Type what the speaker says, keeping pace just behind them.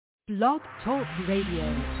Blog Talk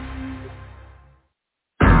Radio.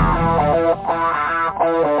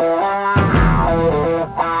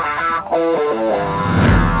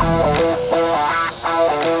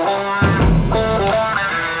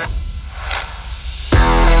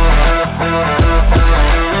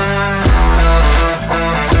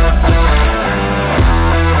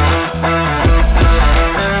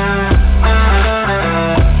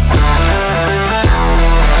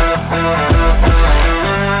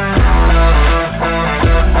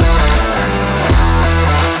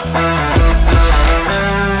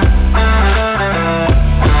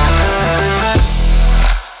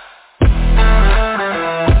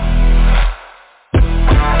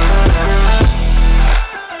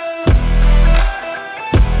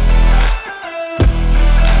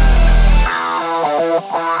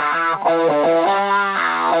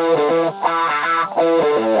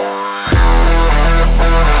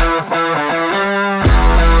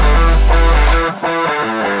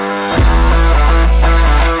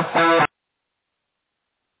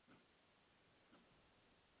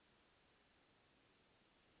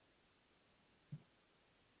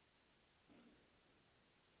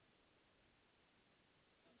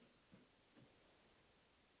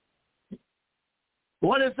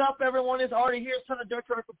 What is up, everyone? It's Artie here, Son of Dirt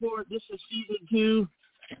Track Report. This is Season 2,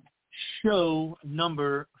 show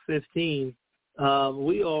number 15.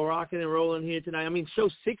 We are rocking and rolling here tonight. I mean, show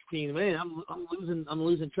 16, man. I'm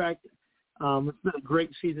losing track. It's been a great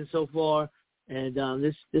season so far, and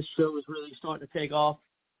this show is really starting to take off.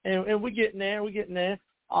 And we're getting there.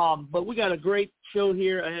 But we got a great show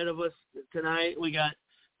here ahead of us tonight. We got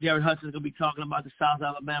Jared Hudson going to be talking about the South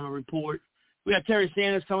Alabama Report. We got Terry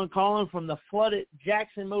Sanders calling from the flooded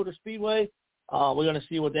Jackson Motor Speedway. We're going to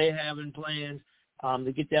see what they have in plans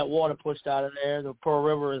to get that water pushed out of there. The Pearl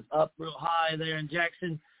River is up real high there in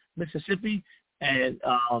Jackson, Mississippi, and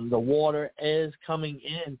the water is coming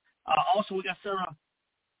in. Also, we got Sarah.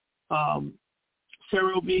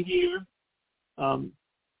 Sarah will be here.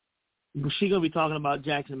 She's going to be talking about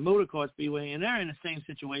Jackson Motor Car Speedway, and they're in the same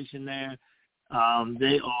situation there.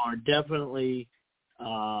 They are definitely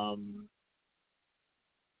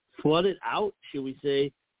flooded out, should we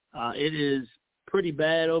say. It is pretty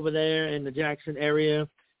bad over there in the Jackson area.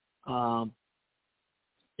 And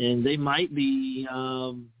they might be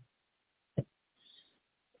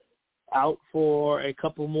out for a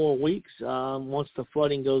couple more weeks once the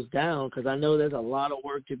flooding goes down, because I know there's a lot of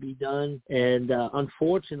work to be done. And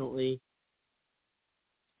unfortunately,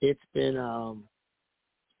 it's been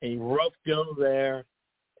a rough go there.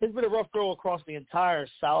 It's been a rough go across the entire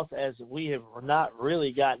South, as we have not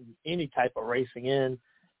really gotten any type of racing in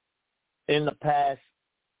the past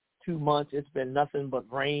 2 months. It's been nothing but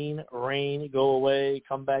rain, go away,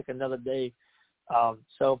 come back another day.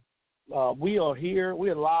 So we are here. We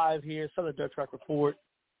are live here, Southern Dirt Track Report.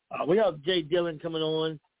 We have Jay Dillon coming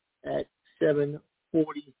on at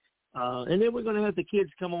 7:40. And then we're going to have the kids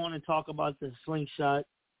come on and talk about the slingshot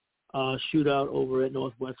shootout over at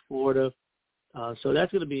Northwest Florida. So that's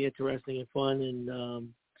going to be interesting and fun, and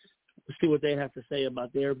we'll see what they have to say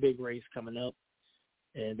about their big race coming up.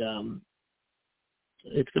 And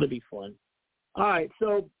it's going to be fun. All right,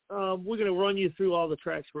 so we're going to run you through all the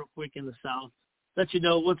tracks real quick in the South, let you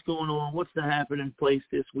know what's going on, what's to happen in place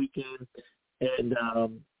this weekend, and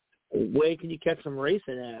where can you catch some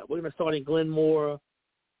racing at. We're going to start in Glenmore,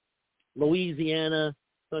 Louisiana,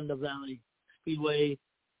 Thunder Valley Speedway.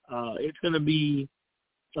 It's going to be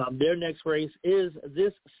their next race is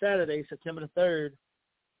this Saturday, September the 3rd.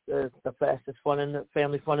 The fastest fun in the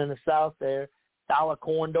family fun in the South there. Dollar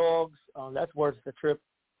Corn Dogs. That's worth the trip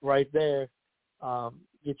right there.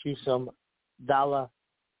 Get you some Dollar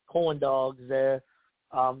Corn Dogs there.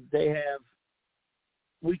 They have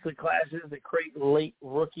weekly classes that create late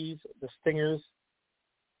rookies, the Stingers,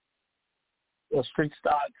 the street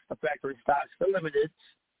stocks, the factory stocks, the limiteds.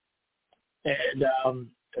 And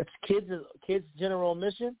it's kids general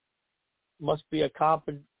admission. Must be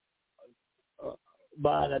accompanied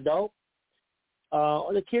by an adult.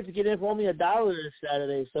 The kids get in for only $1 this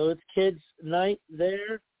Saturday, so it's kids' night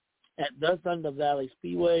there at the Thunder Valley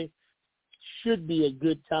Speedway. Should be a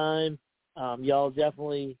good time. Y'all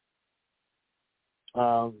definitely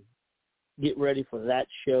get ready for that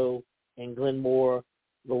show in Glenmore,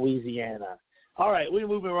 Louisiana. All right, we're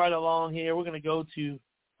moving right along here. We're going to go to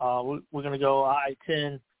we're going to go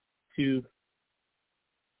I-10 to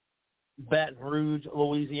Baton Rouge,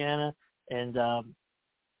 Louisiana, and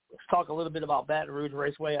let's talk a little bit about Baton Rouge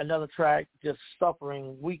Raceway, another track just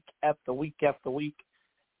suffering week after week after week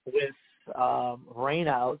with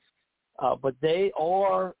rainouts, but they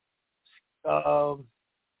are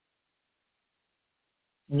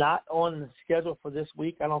not on the schedule for this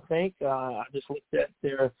week, I don't think. I just looked at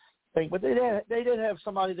their thing. But they did have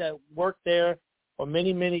somebody that worked there for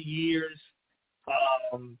many, many years,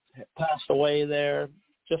 passed away there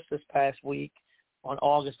just this past week on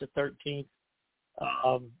August the 13th.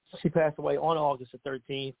 She passed away on August the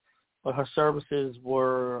 13th, but her services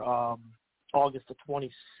were August the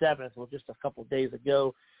 27th, or just a couple of days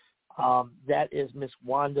ago. That is Miss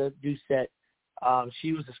Wanda Doucette.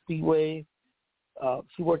 She was a Speedway.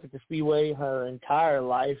 She worked at the Speedway her entire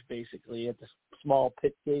life, basically, at the small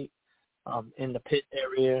pit gate in the pit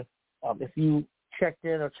area. If you checked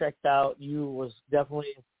in or checked out, you was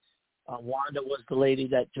definitely Wanda was the lady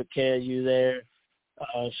that took care of you there.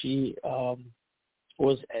 She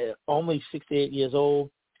was only 68 years old,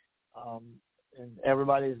 and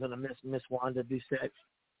everybody's going to miss Miss Wanda Doucette.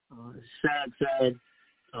 Sad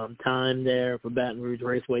time there for Baton Rouge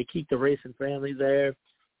Raceway. Keep the racing family there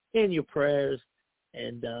in your prayers,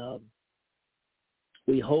 and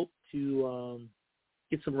we hope to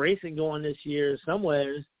get some racing going this year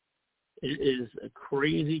somewhere. It is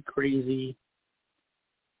crazy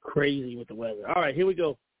with the weather. All right, here we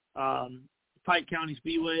go. Pike County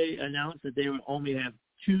Speedway announced that they would only have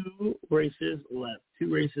two races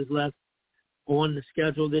left on the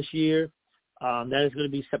schedule this year. That is going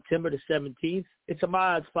to be September the 17th. It's a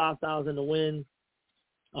mods, 5,000 to win,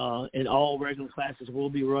 and all regular classes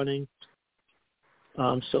will be running.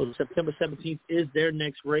 So September 17th is their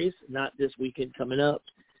next race, not this weekend coming up.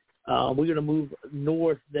 We're going to move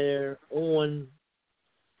north there on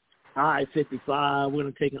I-55. We're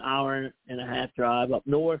going to take an hour and a half drive up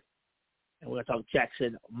north, and we're going to talk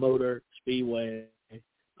Jackson Motor Speedway.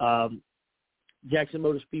 Jackson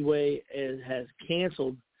Motor Speedway has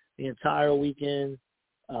canceled the entire weekend.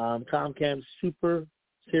 Comcast Super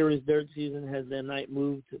Series Dirt Season has their night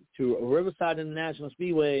moved to Riverside International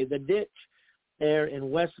Speedway, the Ditch, there in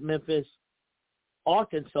West Memphis,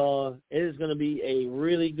 Arkansas. It is going to be a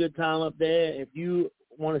really good time up there. If you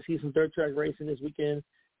want to see some dirt track racing this weekend,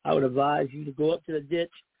 I would advise you to go up to the Ditch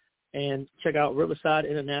and check out Riverside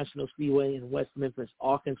International Speedway in West Memphis,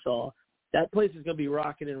 Arkansas. That place is going to be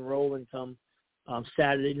rocking and rolling come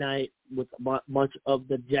Saturday night with a bunch of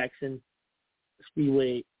the Jackson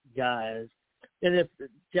Speedway guys. And if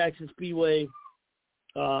Jackson Speedway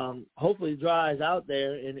hopefully dries out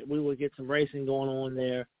there, and we will get some racing going on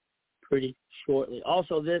there pretty shortly.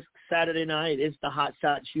 Also, this Saturday night, it's the Hot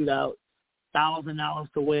Shot Shootout,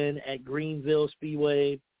 $1,000 to win at Greenville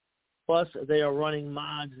Speedway. Plus, they are running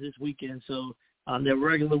mods this weekend, so their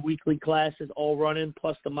regular weekly classes all running,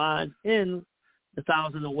 plus the mods in the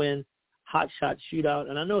 $1,000 to win Hot Shot Shootout.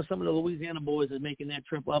 And I know some of the Louisiana boys are making that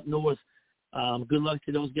trip up north. Good luck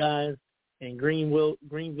to those guys. And Greenville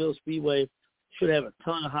Speedway should have a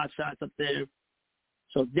ton of hot shots up there.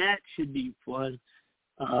 So that should be fun.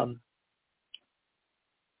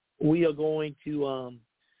 We are going to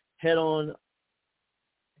head on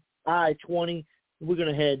I-20. We're going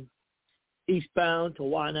to head eastbound to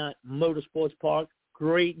Why Not Motorsports Park.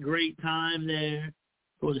 Great time there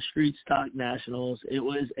for the Street Stock Nationals. It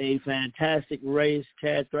was a fantastic race.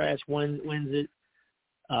 Chad Thrash wins it.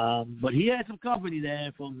 But he had some company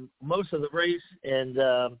there for most of the race, and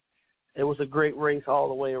it was a great race all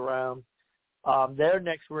the way around. Their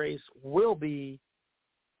next race will be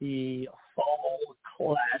the Fall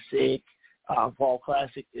Classic. Fall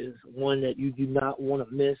Classic is one that you do not want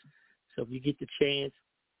to miss. So if you get the chance,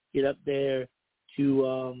 get up there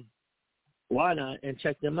to Why Not and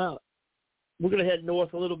check them out. We're going to head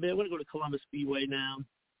north a little bit. We're going to go to Columbus Speedway now.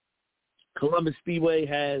 Columbus Speedway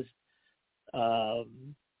has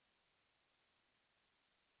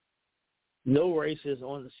no races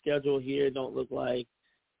on the schedule here, don't look like,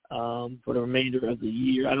 for the remainder of the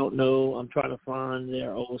year. I don't know. I'm trying to find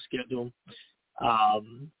their old schedule,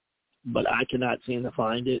 but I cannot seem to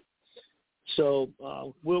find it. So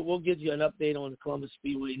we'll give you an update on Columbus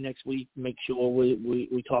Speedway next week. Make sure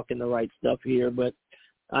we talking the right stuff here. But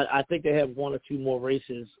I think they have one or two more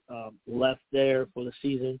races left there for the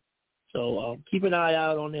season. So keep an eye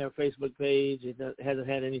out on their Facebook page. It hasn't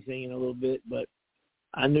had anything in a little bit, but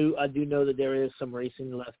I do know that there is some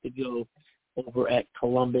racing left to go over at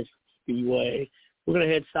Columbus Speedway. We're going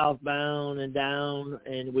to head southbound and down,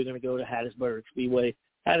 and we're going to go to Hattiesburg Speedway.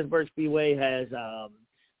 Hattiesburg Speedway has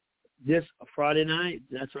this Friday night.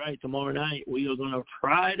 That's right, tomorrow night. We are going to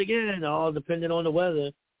try it again, all depending on the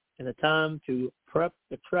weather and the time to prep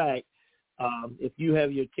the track. If you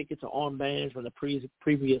have your tickets or armbands from the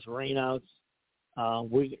previous rainouts,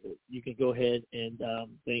 you can go ahead and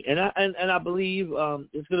think. And I believe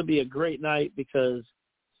it's going to be a great night because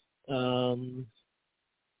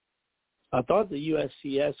I thought the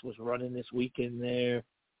USCS was running this weekend there.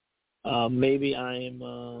 Maybe I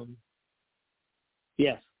am.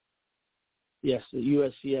 Yes,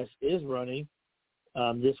 the USCS is running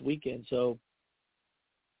this weekend. So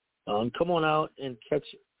come on out and catch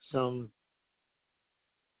some.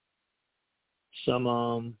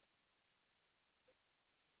 I'm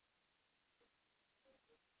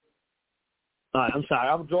sorry,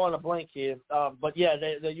 I'm drawing a blank here. But yeah,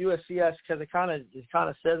 the USCS, because it kind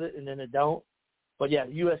of says it and then it don't. But yeah,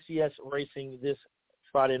 USCS racing this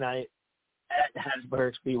Friday night at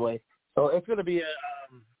Hattiesburg Speedway. So it's going to be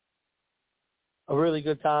a really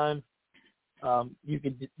good time. You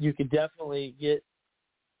could definitely get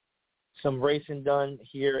some racing done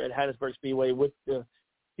here at Hattiesburg Speedway with the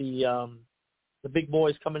big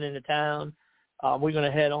boys coming into town. We're going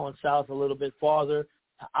to head on south a little bit farther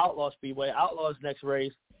to Outlaw Speedway. Outlaw's next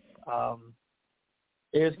race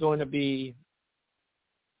is going to be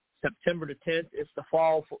September the 10th. It's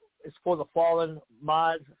for the Fallen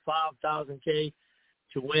Mods 5,000K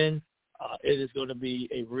to win. It is going to be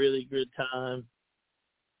a really good time,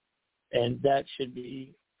 and that should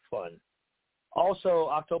be fun. Also,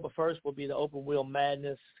 October 1st will be the Open Wheel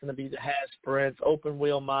Madness. It's going to be the Hat Sprints, Open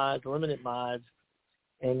Wheel Mods, Limited Mods,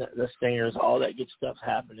 and the Stingers. All that good stuff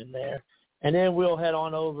happening there. And then we'll head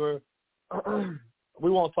on over. We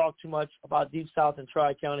won't talk too much about Deep South and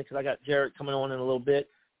Tri-County because I got Jarrett coming on in a little bit.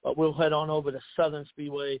 But we'll head on over to Southern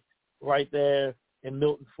Speedway right there in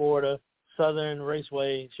Milton, Florida. Southern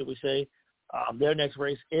Raceway, should we say. Their next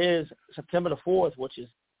race is September the 4th, which is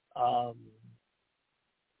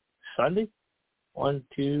Sunday. 1,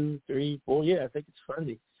 2, 3, 4. Yeah, I think it's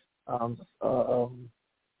Sunday. And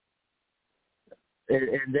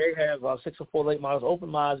they have 604 late models, open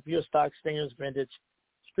mods, pure stock, Stingers, vintage.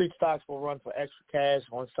 Street stocks will run for extra cash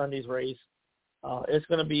on Sunday's race. It's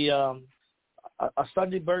going to be a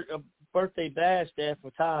Sunday birthday bash there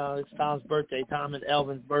for Tom. It's Tom's birthday, Tom and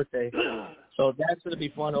Elvin's birthday. So that's going to be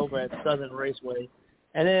fun over at Southern Raceway.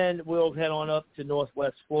 And then we'll head on up to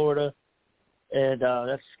Northwest Florida, and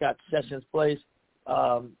that's Scott Sessions' place.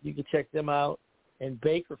 You can check them out in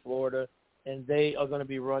Baker, Florida, and they are going to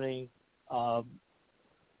be running a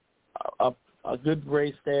good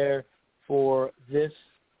race there for this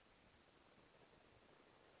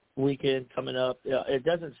weekend coming up. It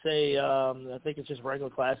doesn't say, I think it's just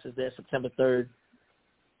regular classes there, September 3rd.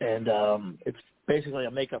 And it's basically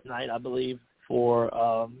a makeup night, I believe, for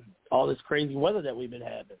all this crazy weather that we've been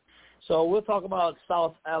having. So we'll talk about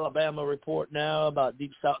South Alabama report now, about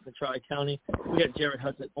Deep South and Tri-County. We got Jarrett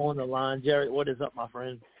Hudson on the line. Jarrett, what is up, my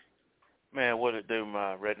friend? Man, what it do,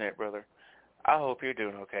 my redneck brother? I hope you're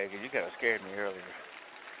doing okay, because you kind of scared me earlier.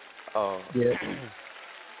 Yeah.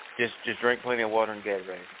 Just drink plenty of water and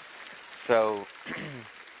Gatorade. So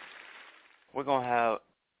we're going to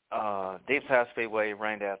have Deep South Speedway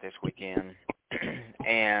rained out this weekend,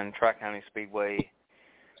 and Tri-County Speedway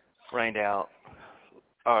rained out.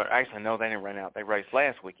 Or actually, no, they didn't rain out. They raced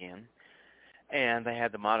last weekend, and they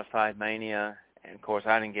had the Modified Mania. And, of course,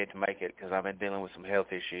 I didn't get to make it because I've been dealing with some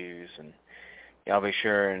health issues. And y'all be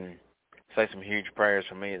sure and say some huge prayers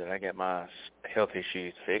for me that I get my health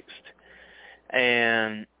issues fixed.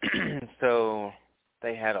 And so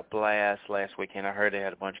they had a blast last weekend. I heard they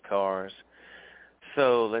had a bunch of cars.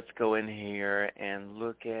 So let's go in here and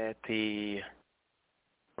look at the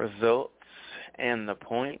results and the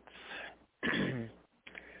points.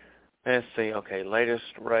 Let's see. Okay,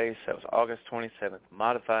 latest race, that was August 27th,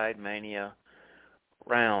 Modified Mania,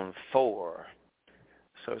 round 4.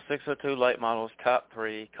 So 602 late models, top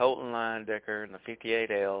 3, Colton Leyendecker in the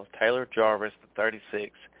 58L, Taylor Jarvis, the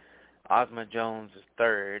 36, Ozma Jones is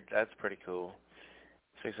 3rd. That's pretty cool.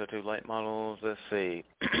 602 late models, let's see.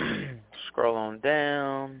 Scroll on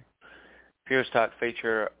down. Pure stock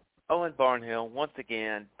feature, Owen Barnhill once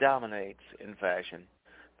again dominates in fashion.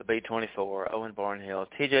 The B24, Owen Barnhill.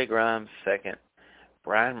 TJ Grimes, 2nd.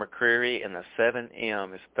 Brian McCreary in the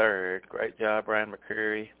 7M is 3rd. Great job, Brian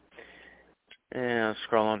McCreary. And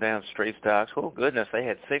scroll on down, street stocks. Oh, goodness, they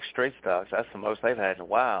had 6 street stocks. That's the most they've had in a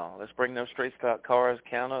while. Let's bring those street stock cars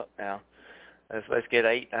count up now. Let's get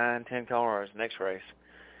 8, 9, 10 cars next race.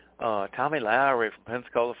 Tommy Lowry from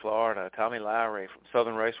Pensacola, Florida. Tommy Lowry from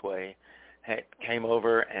Southern Raceway came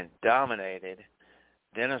over and dominated.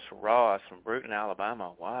 Dennis Ross from Bruton,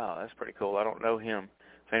 Alabama. Wow, that's pretty cool. I don't know him.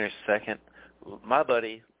 Finished 2nd. My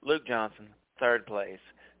buddy, Luke Johnson, 3rd place.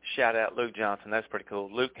 Shout out Luke Johnson. That's pretty cool.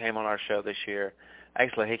 Luke came on our show this year.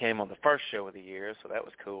 Actually, he came on the first show of the year, so that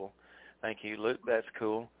was cool. Thank you, Luke. That's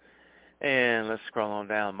cool. And let's scroll on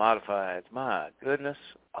down. Modifieds. My goodness,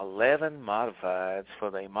 11 modifieds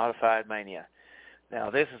for the Modified Mania. Now,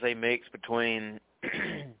 this is a mix between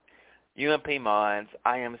UMP Mods,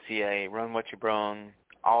 IMCA, Run What You Brung,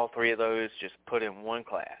 all 3 3 of those just put in one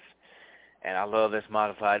class. And I love this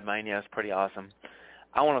modified Mania. It's pretty awesome.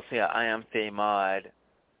 I want to see an IMCA mod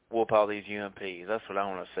whoop all these UMPs. That's what I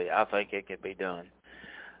want to see. I think it could be done.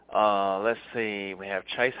 Let's see. We have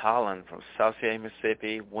Chase Holland from Saucier,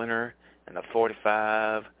 Mississippi, winner in the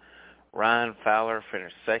 45. Ryan Fowler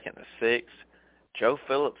finished second in the 6. Joe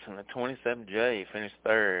Phillips in the 27J finished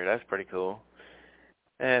third. That's pretty cool.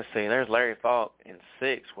 Let's see. There's Larry Falk in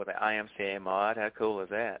 6 with the IMCA mod. How cool is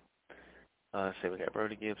that? Let's see. We got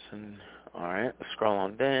Brody Gibson. All right. Let's scroll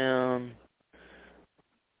on down.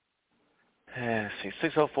 Let's see.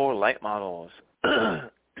 604 late models.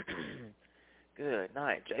 Good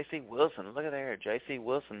night. J.C. Wilson. Look at there. J.C.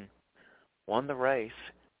 Wilson won the race.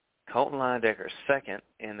 Colton Linedecker second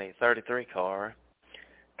in the 33 car.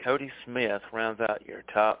 Cody Smith rounds out your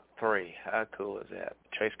top 3. How cool is that?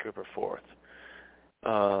 Chase Cooper fourth.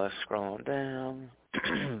 Let's scroll on down.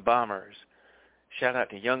 Bombers. Shout out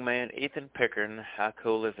to young man Ethan Pickern. How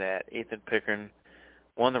cool is that? Ethan Pickern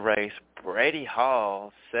won the race. Brady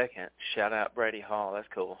Hall second. Shout out Brady Hall. That's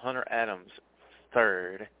cool. Hunter Adams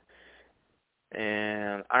third.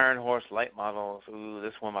 And Iron Horse late models. Ooh, this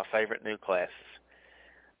is one of my favorite new classes.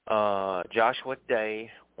 Joshua Day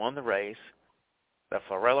won the race. The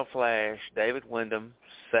Florella Flash, David Wyndham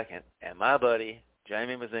second. And my buddy,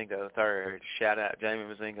 Jamie Mazingo third. Shout out Jamie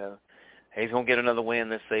Mazingo. He's going to get another win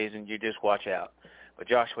this season. You just watch out. But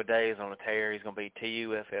Joshua Day is on a tear. He's going to be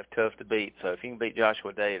TUFF, tough to beat. So if you can beat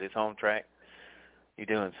Joshua Day at his home track, you're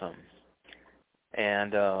doing something.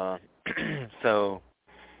 And so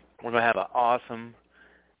we're going to have an awesome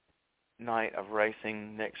night of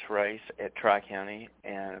racing next race at Tri-County.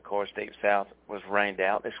 And, of course, Deep South was rained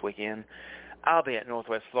out this weekend. I'll be at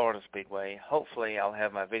Northwest Florida Speedway. Hopefully I'll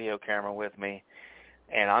have my video camera with me,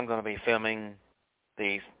 and I'm going to be filming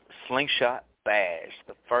the Slingshot Bash,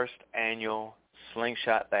 the first annual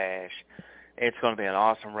Slingshot Bash. It's going to be an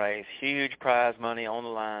awesome race. Huge prize money on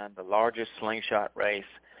the line, the largest slingshot race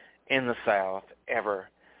in the South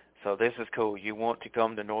ever. So this is cool. You want to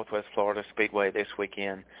come to Northwest Florida Speedway this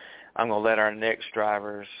weekend. I'm going to let our next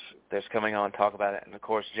drivers that's coming on talk about it. And, of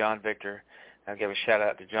course, John Victor. I'll give a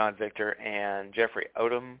shout-out to John Victor and Jeffrey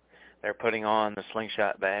Odom. They're putting on the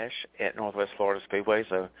Slingshot Bash at Northwest Florida Speedway,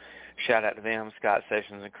 so shout-out to them, Scott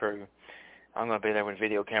Sessions and crew. I'm going to be there with a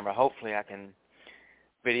video camera. Hopefully I can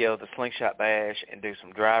video the Slingshot Bash and do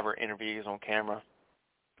some driver interviews on camera.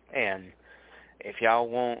 And if y'all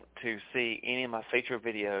want to see any of my feature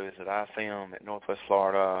videos that I film at Northwest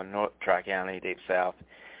Florida, North Tri-County, Deep South,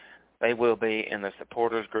 they will be in the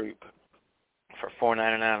supporters group for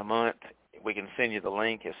 $4.99 a month. We can send you the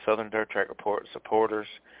link. It's Southern Dirt Track Report supporters.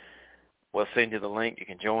 We'll send you the link. You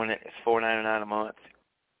can join it. It's $4.99 a month.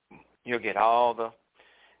 You'll get all the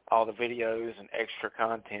videos and extra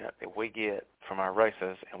content that we get from our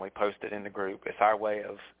races, and we post it in the group. It's our way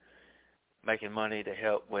of making money to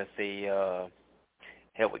help with the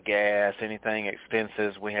help with gas, anything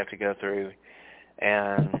expenses we have to go through,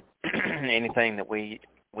 and anything that we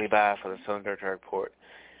buy for the Southern Dirt Track Report.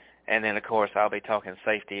 And then, of course, I'll be talking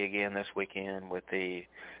safety again this weekend with the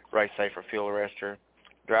Race Safer Fuel Arrestor.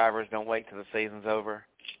 Drivers, don't wait till the season's over.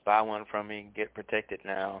 Buy one from me. Get protected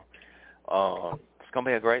now. It's going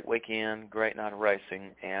to be a great weekend, great night of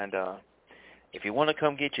racing. And if you want to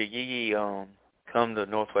come get your yee-yee on, come to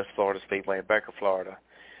Northwest Florida Speedway in Baker, Florida.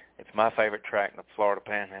 It's my favorite track in the Florida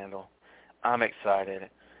Panhandle. I'm excited.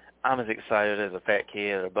 I'm as excited as a fat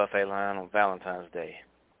kid at a buffet line on Valentine's Day.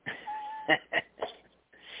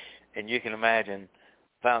 And you can imagine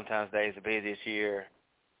Valentine's Day is the busiest year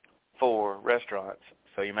for restaurants.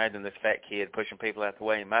 So you imagine this fat kid pushing people out the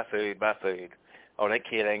way, my food. Oh, that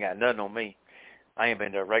kid ain't got nothing on me. I ain't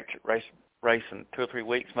been to a race in 2 or 3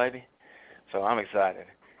 weeks maybe. So I'm excited.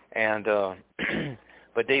 And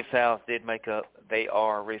but Deep South did make up. They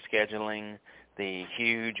are rescheduling the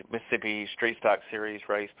huge Mississippi Street Stock Series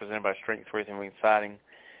race presented by Strength Racing and Siding.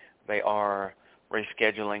 They are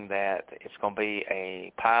rescheduling that. It's going to be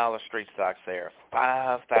a pile of street stocks there.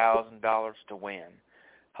 $5,000 to win.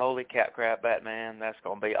 Holy crap, Batman. That's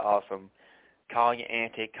going to be awesome. Call your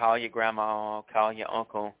auntie, call your grandma, call your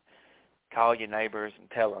uncle, call your neighbors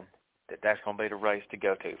and tell them that that's going to be the race to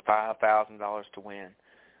go to. $5,000 to win.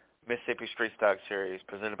 Mississippi Street Stock Series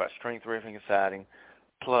presented by Strength Roofing and Siding,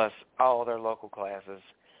 plus all their local classes.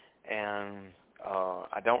 And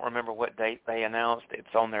I don't remember what date they announced. It's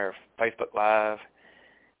on their Facebook Live.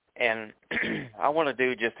 And I want to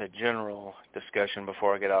do just a general discussion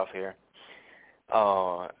before I get off here.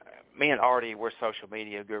 Me and Artie, we're social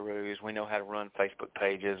media gurus. We know how to run Facebook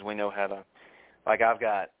pages. We know how to, like I've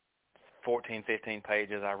got 14, 15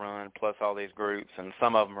 pages I run, plus all these groups, and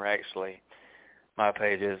some of them are actually my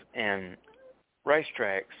pages. And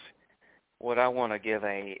racetracks, what I want to give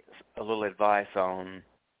a little advice on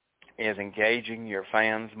is engaging your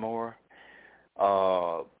fans more,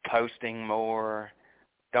 posting more.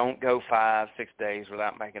 Don't go 5-6 days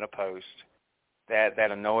without making a post.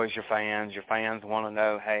 That annoys your fans. Your fans want to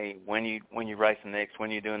know, hey, when you racing next,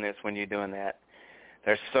 when you doing this, when you doing that.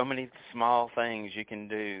 There's so many small things you can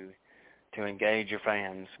do to engage your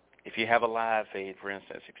fans. If you have a live feed, for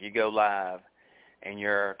instance, if you go live and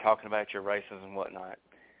you're talking about your races and whatnot,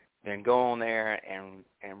 then go on there and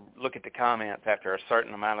look at the comments after a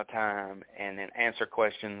certain amount of time and then answer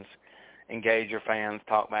questions, engage your fans,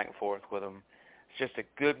 talk back and forth with them. It's just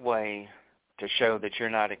a good way to show that you're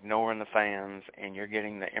not ignoring the fans and you're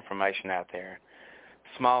getting the information out there.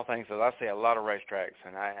 Small things that I see a lot of racetracks,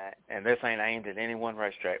 and this ain't aimed at any one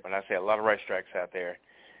racetrack, but I see a lot of racetracks out there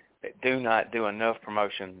that do not do enough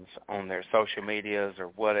promotions on their social medias or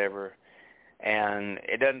whatever. And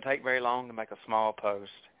it doesn't take very long to make a small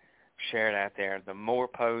post, share it out there. The more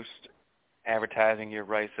posts advertising your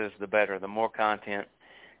races, the better, the more content.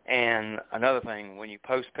 And another thing, when you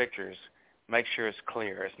post pictures, make sure it's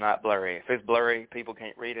clear. It's not blurry. If it's blurry, people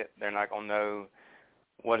can't read it. They're not going to know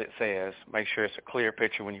what it says. Make sure it's a clear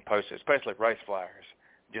picture when you post it, especially race flyers.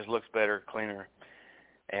 It just looks better, cleaner.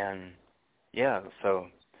 And, yeah, so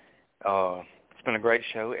it's been a great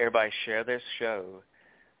show. Everybody share this show.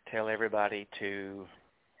 Tell everybody to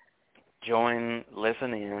join,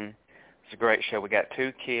 listen in. It's a great show. We got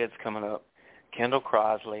 2 kids coming up, Kendall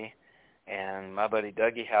Crosley and my buddy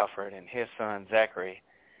Dougie Halford and his son Zachary.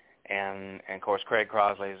 And of course, Craig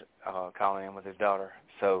Crosley's calling in with his daughter.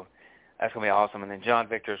 So that's going to be awesome. And then John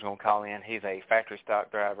Victor's going to call in. He's a factory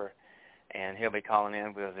stock driver, and he'll be calling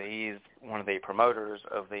in because he's one of the promoters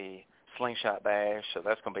of the Slingshot Bash, so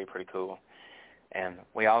that's going to be pretty cool. And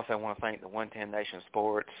we also want to thank the 110 Nation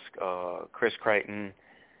Sports, Chris Creighton,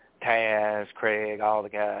 Taz, Craig, all the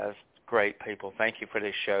guys, great people. Thank you for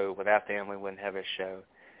this show. Without them, we wouldn't have this show.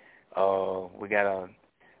 We got to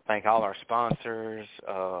thank all our sponsors,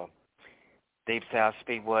 Deep South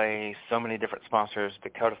Speedway, so many different sponsors,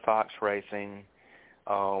 Dakota Fox Racing.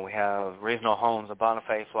 We have Regional Homes of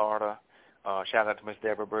Bonifay, Florida. Shout out to Miss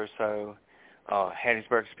Deborah Brousseau.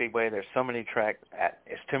 Hattiesburg Speedway. There's so many tracks.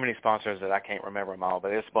 It's too many sponsors that I can't remember them all,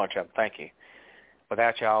 but it's a bunch of them. Thank you.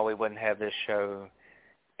 Without y'all, we wouldn't have this show.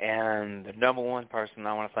 And the number one person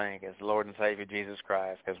I want to thank is the Lord and Savior Jesus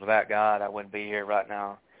Christ, because without God, I wouldn't be here right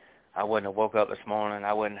now. I wouldn't have woke up this morning.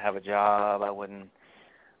 I wouldn't have a job. I wouldn't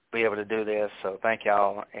be able to do this. So thank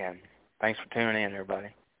y'all, and thanks for tuning in, everybody.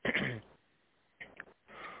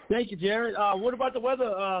 Thank you, Jared. What about the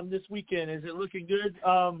weather this weekend? Is it looking good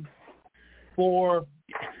for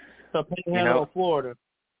the Panhandle of Florida?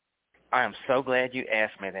 I am so glad you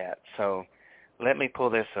asked me that. So let me pull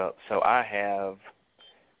this up. So I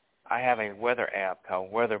have a weather app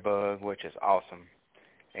called WeatherBug, which is awesome.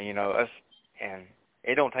 And, you know, and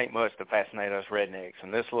it don't take much to fascinate us rednecks,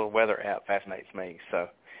 and this little weather app fascinates me. So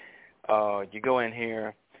you go in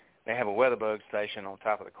here. They have a WeatherBug station on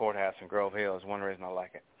top of the courthouse in Grove Hill is one reason I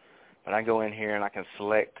like it. But I go in here and I can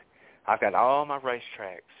select. I've got all my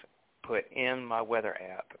racetracks put in my weather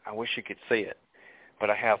app. I wish you could see it. But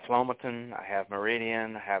I have Flomaton, I have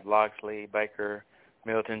Meridian, I have Loxley, Baker,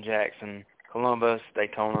 Milton, Jackson, Columbus,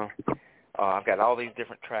 Daytona. I've got all these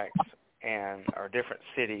different tracks or different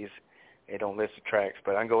cities. They don't list the tracks,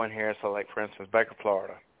 but I can go in here and select, for instance, Baker,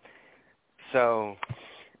 Florida. So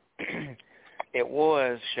it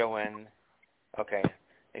was showing,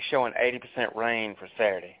 it's showing 80% rain for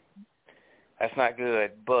Saturday. That's not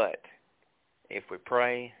good, but if we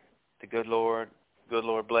pray, the good Lord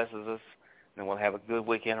blesses us, then we'll have a good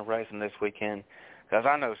weekend of racing this weekend. Because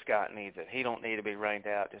I know Scott needs it. He don't need to be rained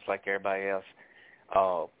out just like everybody else.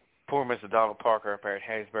 Poor Mr. Donald Parker up there at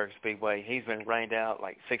Hattiesburg Speedway, he's been rained out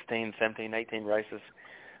like 16, 17, 18 races.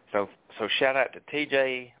 So shout out to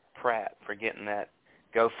TJ Pratt for getting that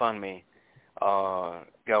GoFundMe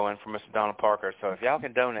going for Mr. Donald Parker. So if y'all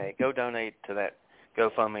can donate, go donate to that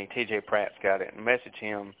GoFundMe. TJ Pratt's got it. And message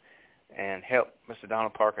him and help Mr.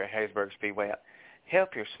 Donald Parker at Hattiesburg Speedway out.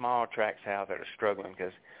 Help your small tracks out that are struggling,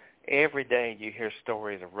 because every day you hear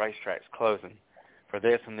stories of racetracks closing for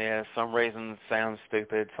this and this. Some reasons sound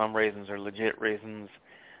stupid. Some reasons are legit reasons.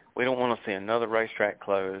 We don't want to see another racetrack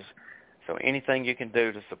close. So anything you can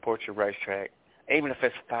do to support your racetrack, even if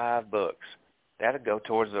it's $5, that'll go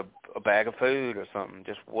towards a bag of food or something,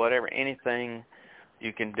 just whatever, anything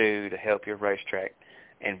you can do to help your racetrack.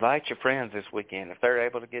 Invite your friends this weekend. If they're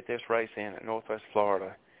able to get this race in at Northwest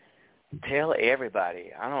Florida, tell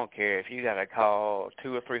everybody. I don't care if you got to call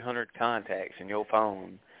 200 or 300 contacts in your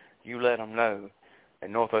phone. You let them know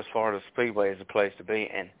And Northwest Florida Speedway is the place to be,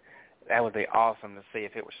 and that would be awesome to see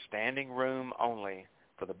if it was standing room only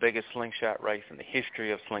for the biggest slingshot race in the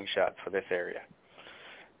history of slingshot for this area.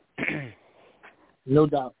 No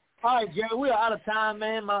doubt. All right, Jerry, we are out of time,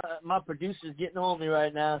 man. My producer's getting on me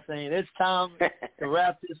right now saying it's time to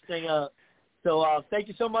wrap this thing up. So thank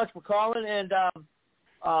you so much for calling. And I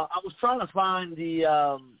was trying to find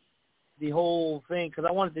the whole thing because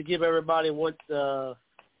I wanted to give everybody what the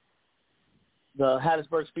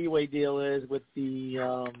Hattiesburg Speedway deal is with the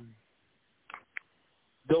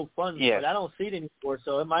GoFundMe. Yes. But I don't see it anymore,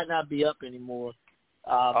 so it might not be up anymore.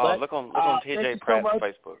 Look on TJ Pratt's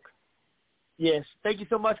Facebook. Yes, thank you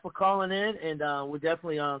so much for calling in, and we'll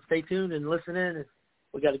definitely stay tuned and listen in.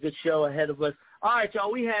 We got a good show ahead of us. All right,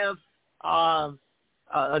 y'all, we have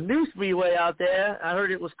a new speedway out there. I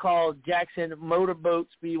heard it was called Jackson Motorboat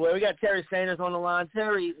Speedway. We got Terry Sanders on the line.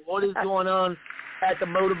 Terry, what is going on at the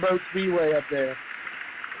Motorboat Speedway up there?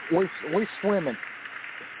 We swimming.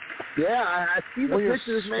 Yeah, I see the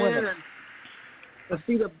pictures, man, and I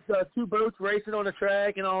see the two boats racing on the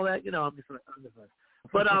track and all that. You know, I'm just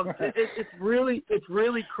but it's really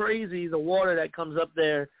crazy, the water that comes up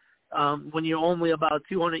there when you're only about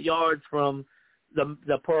 200 yards from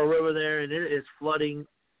the Pearl River there, and it is flooding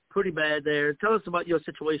pretty bad there. Tell us about your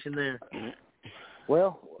situation there.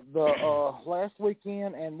 Well, the last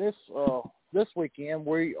weekend and this weekend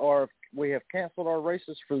we have canceled our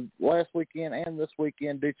races for last weekend and this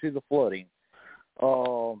weekend due to the flooding.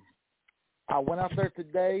 I went out there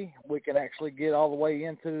today. We can actually get all the way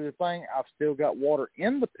into the thing. I've still got water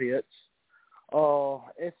in the pits.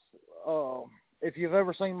 If you've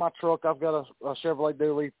ever seen my truck, I've got a Chevrolet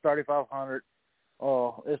Dually 3500.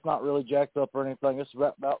 It's not really jacked up or anything. It's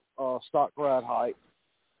about stock ride height.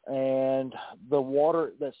 And the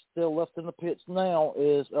water that's still left in the pits now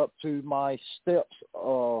is up to my steps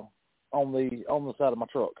on the side of my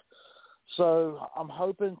truck. So I'm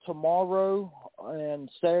hoping tomorrow and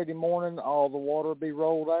Saturday morning all the water will be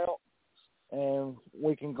rolled out and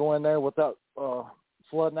we can go in there without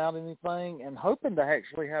flooding out anything, and hoping to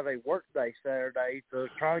actually have a work day Saturday to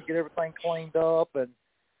try to get everything cleaned up and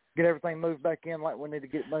get everything moved back in like we need to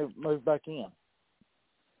get moved back in.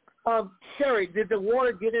 Terry, did the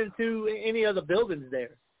water get into any of the buildings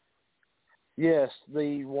there? Yes,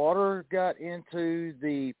 the water got into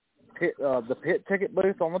the pit ticket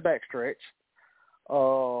booth on the backstretch.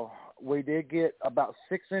 We did get about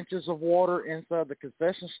 6 inches of water inside the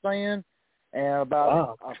concession stand, and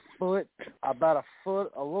about a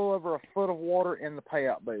little over a foot of water in the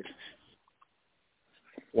payout booth.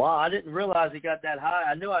 Wow, I didn't realize it got that high.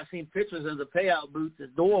 I know I've seen pictures of the payout booth, the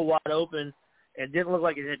door wide open, and didn't look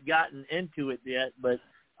like it had gotten into it yet. But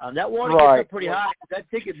that water gets up pretty high. That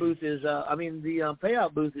ticket booth is, the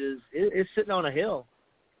payout booth is sitting on a hill.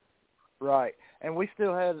 Right. And we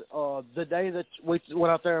still had, the day that we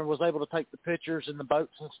went out there and was able to take the pictures in the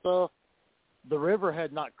boats and stuff, the river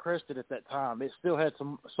had not crested at that time. It still had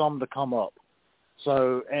some to come up.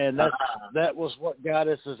 So, and that was what got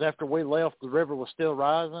us, is after we left, the river was still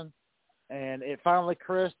rising, and it finally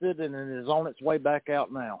crested, and it is on its way back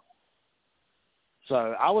out now.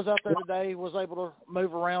 So I was out there today, was able to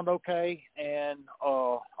move around okay, and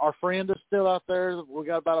our friend is still out there. We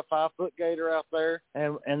got about a 5-foot gator out there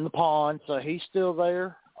and in the pond, so he's still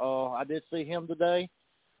there. I did see him today,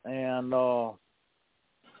 and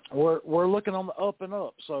we're looking on the up and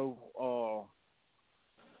up. So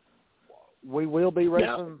we will be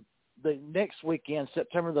racing the next weekend,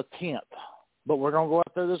 September the 10th. But we're going to go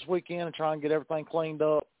out there this weekend and try and get everything cleaned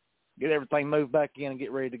up, get everything moved back in, and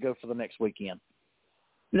get ready to go for the next weekend.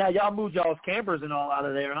 Now, y'all moved y'all's campers and all out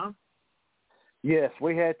of there, huh? Yes,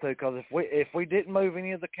 we had to, because if we didn't move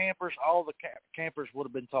any of the campers, all the campers would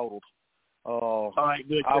have been totaled. All right,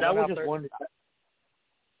 good. I was just wondering.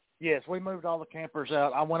 Yes, we moved all the campers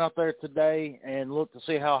out. I went out there today and looked to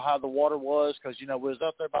see how high the water was, because, we was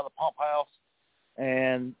out there by the pump house,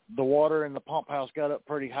 and the water in the pump house got up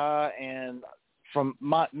pretty high, and from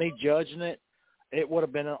me judging it, it would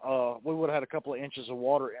have been we would have had a couple of inches of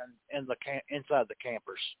water inside the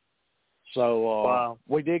campers. So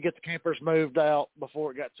we did get the campers moved out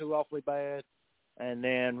before it got too awfully bad. And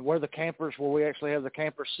then where we actually have the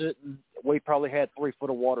campers sitting, we probably had 3 foot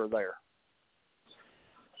of water there.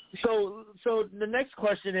 So the next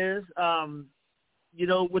question is,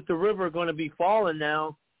 with the river going to be falling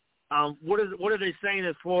now, what are they saying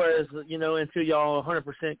as far as, until y'all are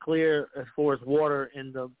 100% clear as far as water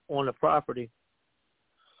on the property?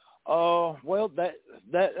 Well,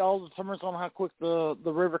 that all determines on how quick the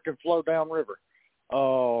river can flow downriver.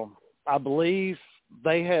 I believe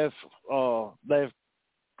they've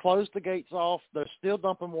closed the gates off. They're still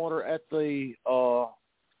dumping water at the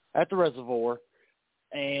reservoir,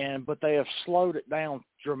 but they have slowed it down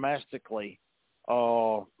dramatically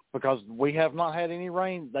because we have not had any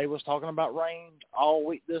rain. They was talking about rain all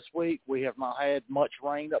week this week. We have not had much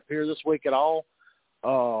rain up here this week at all.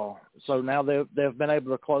 So now they've been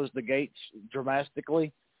able to close the gates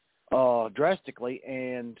drastically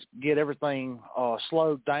and get everything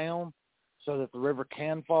slowed down so that the river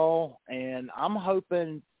can fall. And I'm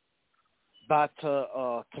hoping by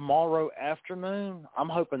tomorrow afternoon, I'm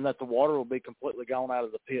hoping that the water will be completely gone out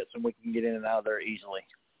of the pits and we can get in and out of there easily.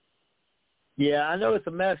 Yeah, I know it's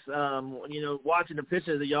a mess. Watching the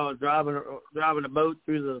pictures of y'all driving a boat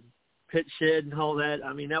through the pit shed and all that.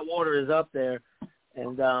 I mean, that water is up there.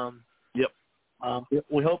 And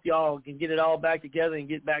we hope y'all can get it all back together and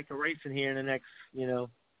get back to racing here in the next,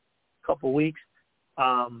 couple of weeks.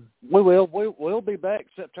 We will. We'll be back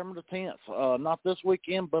September the 10th. Not this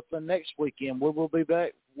weekend, but the next weekend. We will be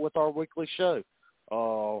back with our weekly show.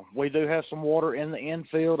 We do have some water in the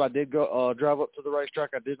infield. I did go drive up to the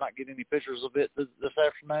racetrack. I did not get any pictures of it this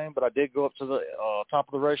afternoon, but I did go up to the top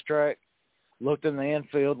of the racetrack, looked in the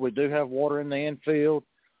infield. We do have water in the infield.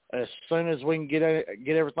 As soon as we can get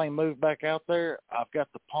everything moved back out there, I've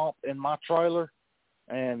got the pump in my trailer,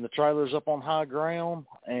 and the trailer's up on high ground.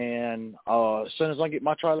 And as soon as I get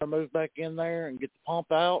my trailer moved back in there and get the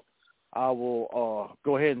pump out, I will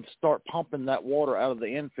go ahead and start pumping that water out of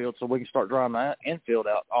the infield so we can start drying that infield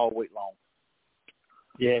out all week long.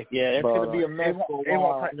 Yeah, it's going to be a mess for a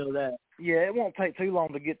while. I know that. Yeah, it won't take too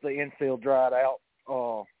long to get the infield dried out.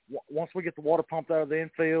 Once we get the water pumped out of the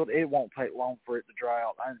infield, it won't take long for it to dry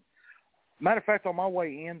out. Matter of fact, on my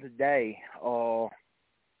way in today,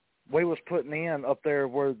 we was putting in up there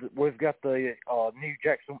where we've got the new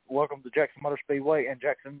Welcome to Jackson Motor Speedway and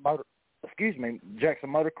Jackson Motor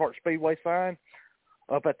Kart Speedway sign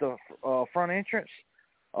up at the front entrance.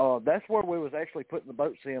 That's where we was actually putting the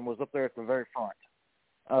boats in, was up there at the very front.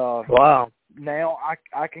 Wow. Now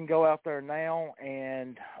I can go out there now,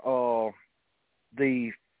 and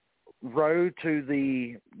the road to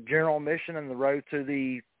the general admission and the road to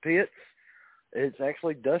the pits, it's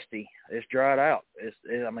actually dusty. It's dried out. It's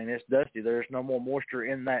dusty. There's no more moisture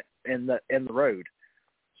in the road.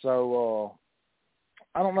 So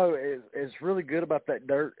I don't know. It's really good about that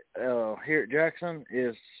dirt here at Jackson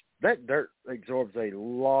is that dirt absorbs a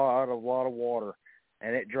lot of water,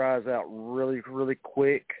 and it dries out really, really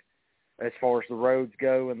quick as far as the roads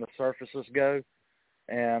go and the surfaces go.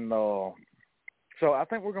 And so I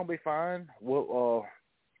think we're going to be fine. We'll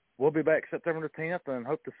be back September the 10th and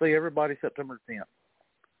hope to see everybody September the 10th.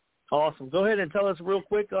 Awesome. Go ahead and tell us real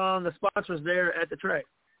quick on the sponsors there at the track.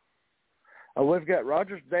 We've got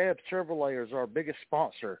Rogers Dabbs Chevrolet as our biggest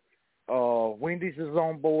sponsor. Wendy's is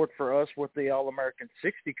on board for us with the All-American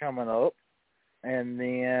 60 coming up. And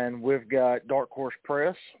then we've got Dark Horse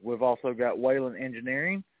Press. We've also got Wayland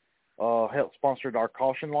Engineering. Help sponsored our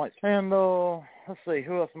caution lights. And let's see,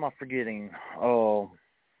 who else am I forgetting?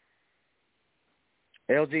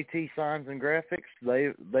 LGT Signs and Graphics.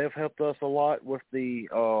 They've helped us a lot with the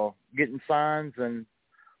getting signs and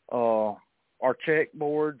our check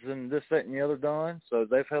boards and this, that, and the other done. So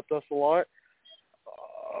they've helped us a lot.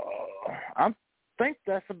 I think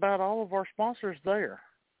that's about all of our sponsors there.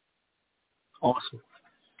 Awesome.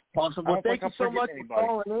 Well, thank you so much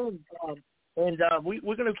for calling in. And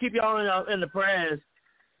we're going to keep y'all in the prayers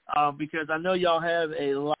because I know y'all have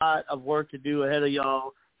a lot of work to do ahead of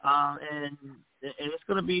y'all. And it's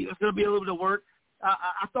going to be a little bit of work.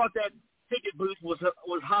 I thought that ticket booth was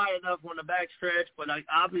high enough on the backstretch, but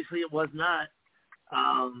obviously it was not.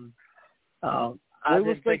 I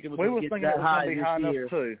didn't think it was going to get that high this year.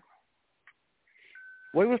 Too.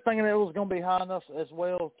 We was thinking it was going to be high enough as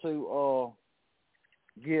well to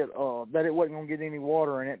get that it wasn't going to get any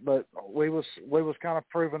water in it, but we was kind of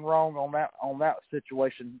proven wrong on that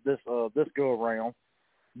situation this go around.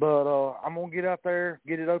 But I'm going to get out there,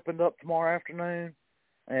 get it opened up tomorrow afternoon,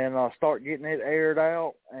 and start getting it aired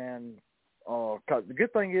out. And 'cause the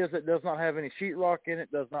good thing is it does not have any sheetrock in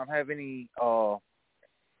it, does not have any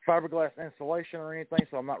fiberglass insulation or anything,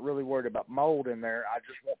 so I'm not really worried about mold in there. I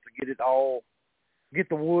just want to get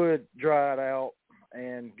the wood dried out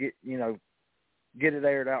and get it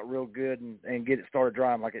aired out real good and get it started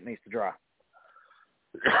drying like it needs to dry.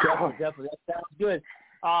 Definitely. That sounds good.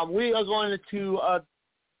 We are going to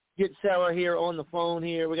get Sarah here on the phone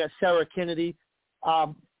here. We got Sarah Kennedy.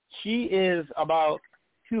 She is about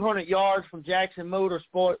 200 yards from Jackson Motor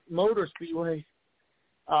Speedway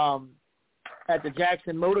at the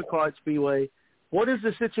Jackson Motor Kart Speedway. What is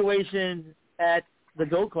the situation at the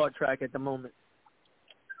go-kart track at the moment?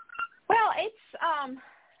 Well,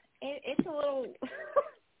 it's a little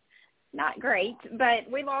not great, but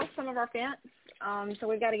we lost some of our fence, so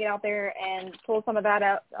we've got to get out there and pull some of that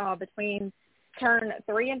out between turn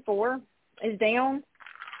 3 and 4 is down,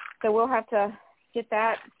 so we'll have to get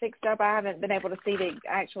that fixed up. I haven't been able to see the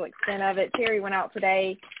actual extent of it. Terry went out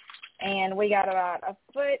today, and we got about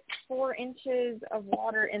 1.4 inches of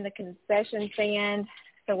water in the concession stand,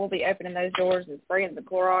 so we'll be opening those doors and spraying the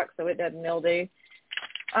Clorox so it doesn't mildew.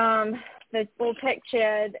 The little tech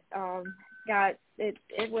shed got it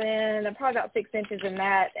went probably about 6 inches in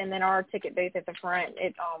that, and then our ticket booth at the front,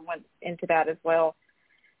 it went into that as well.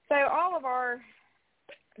 So all of our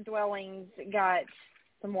dwellings got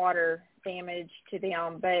some water damage to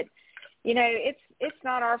them, but you know, it's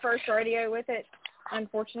not our first rodeo with it,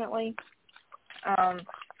 unfortunately.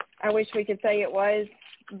 I wish we could say it was,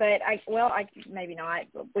 but I maybe not.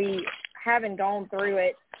 We haven't gone through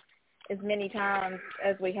it as many times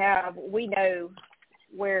as we have. We know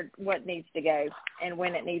what needs to go and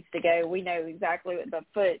when it needs to go. We know exactly what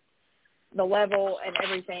the level and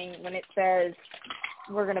everything. When it says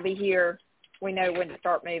we're going to be here, we know when to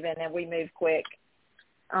start moving, and we move quick.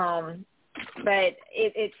 But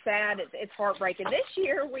it's sad. It's heartbreaking. This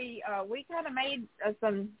year we kind of made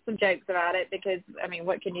some jokes about it because, I mean,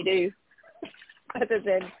 what can you do other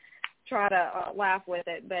than try to laugh with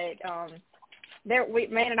it? But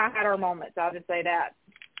Man and I had our moments. I'll just say that.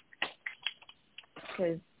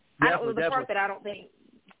 Because the part that I don't think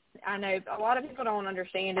I know a lot of people don't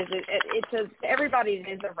understand is everybody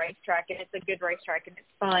is a racetrack, and it's a good racetrack, and it's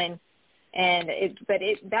fun. And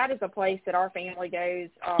that is a place that our family goes,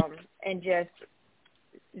 and just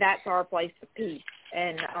that's our place of peace.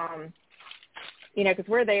 And you know, because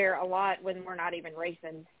we're there a lot when we're not even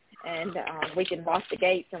racing, and we can watch the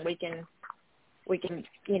gates, and we can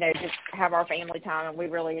you know just have our family time, and we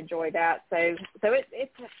really enjoy that. So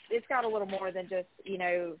it's got a little more than just, you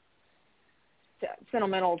know,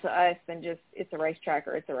 sentimental to us than just it's a racetrack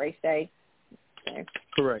or it's a race day. So.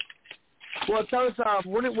 Correct. Well, tell us,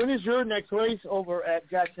 when is your next race over at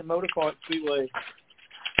Jackson Motor Kart Speedway?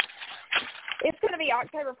 It's going to be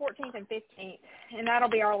October 14th and 15th, and that'll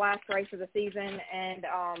be our last race of the season. And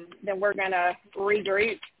then we're going to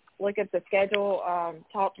regroup, look at the schedule,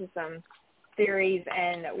 talk to some series,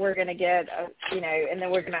 and we're going to get, and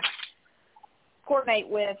then we're going to coordinate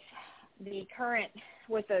with the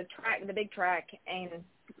big track, and,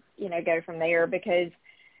 you know, go from there, because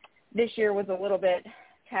this year was a little bit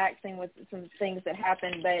taxing with some things that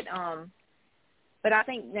happened, but I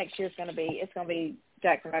think next year's going to be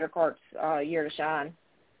Jackson Motor Kart's year to shine.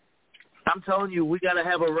 I'm telling you, we got to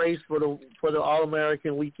have a race for the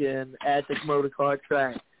All-American weekend at the motor kart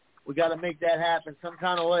track. We got to make that happen some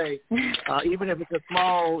kind of way, even if it's a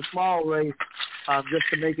small race, just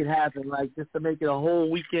to make it happen, like just to make it a whole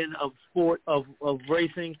weekend of sport of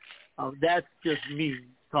racing. That's just me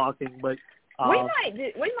talking, but. We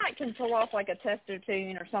might can pull off like a tester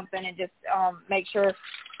tune or something and just make sure,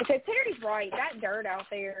 because Terry's right, that dirt out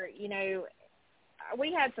there, you know,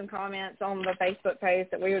 we had some comments on the Facebook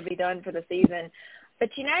post that we would be done for the season,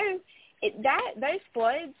 but you know, those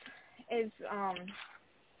floods as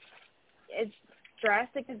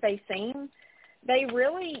drastic as they seem, they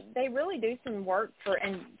really do some work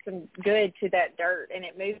and some good to that dirt, and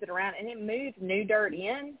it moves it around, and it moves new dirt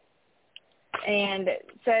in, and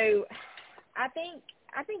so. I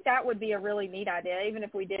think that would be a really neat idea, even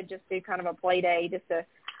if we did just do kind of a play day.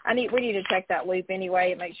 We need to check that loop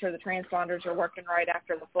anyway and make sure the transponders are working right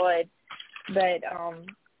after the flood. But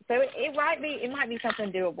so it might be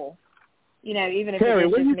something doable, you know, even if Terry,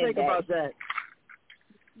 it's just midday. What do you think about that?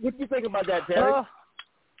 What do you think about that, Terry?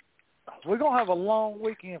 We're gonna have a long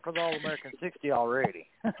weekend for the All-American 60 already.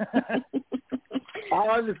 I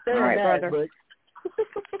understand that, brother.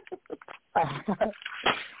 But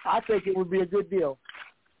I think it would be a good deal.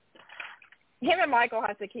 Him and Michael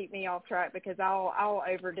have to keep me off track because I'll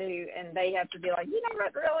overdo, and they have to be like, you know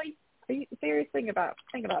what, really? Are you serious? Think about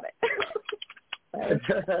it.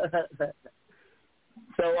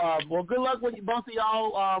 So, well, good luck with both of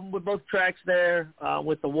y'all with both tracks there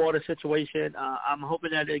with the water situation. I'm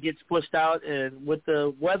hoping that it gets pushed out, and with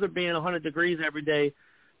the weather being 100 degrees every day,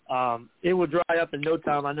 it will dry up in no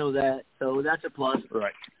time. I know that, so that's a plus.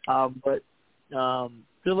 Right. But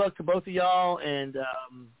good luck to both of y'all, and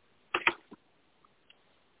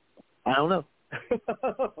I don't know.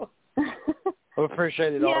 We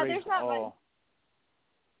appreciate it, Artie. There's not much.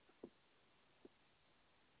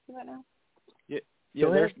 What now?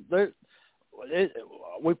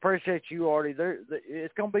 We appreciate you, Artie.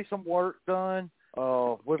 It's going to be some work done.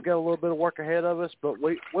 We've got a little bit of work ahead of us, but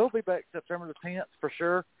we'll be back September the 10th for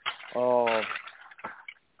sure.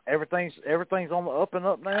 everything's on the up and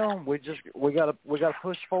up now. We gotta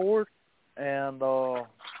push forward and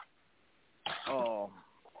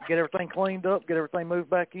get everything cleaned up, get everything moved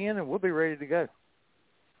back in, and we'll be ready to go.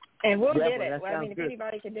 And we'll Yeah, get it. well, I mean, if good.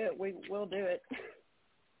 anybody can do it, we'll do it.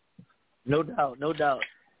 No doubt, no doubt.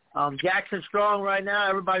 Jackson strong right now.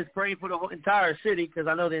 Everybody's praying for the whole entire city because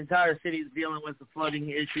I know the entire city is dealing with the flooding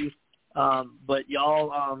issue. But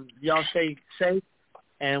y'all stay safe,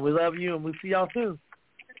 and we love you, and we'll see y'all soon.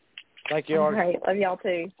 Thank you, All Artie. right. Love y'all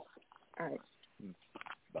too. All right.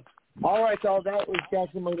 All right, y'all. That was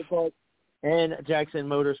Jackson Motor Park and Jackson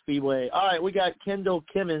Motor Speedway. All right, we got Kendall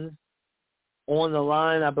Kimmons on the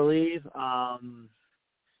line, I believe.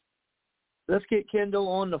 Let's get Kendall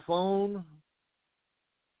on the phone.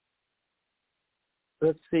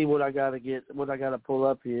 Let's see what I gotta pull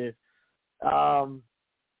up here. Yeah.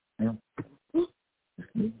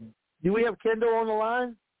 Do we have Kendall on the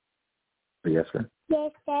line? Yes, sir.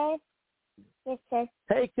 Yes, sir. Yes, sir.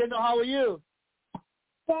 Hey, Kendall, how are you?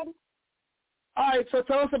 Good. All right, so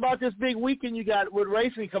tell us about this big weekend you got with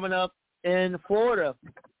racing coming up in Florida.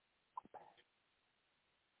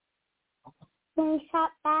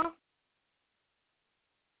 Slingshot Bass.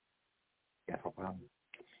 Yeah, no problem.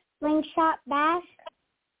 Slingshot Bass.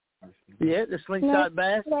 Yeah, the Slingshot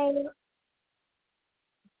Bass.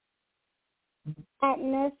 At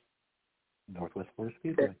Northwest Florida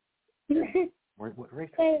Speedway. What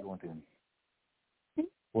racetrack are you going to?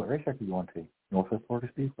 What racetrack are you going to? Northwest Florida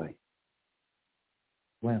Speedway.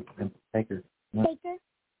 When? In Baker. Baker.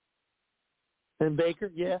 In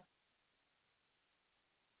Baker, yeah.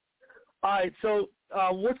 All right, so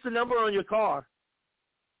what's the number on your car?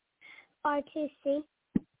 R2C.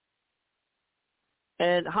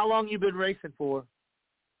 And how long you been racing for?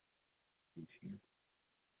 This year.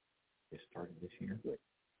 It started this year.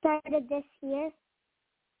 Started this year.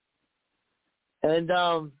 And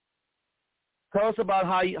tell us about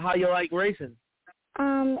how you like racing.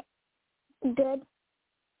 Good.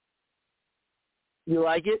 You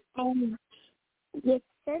like it? Yes,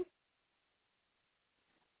 sir.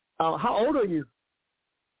 How old are you?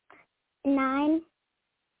 9.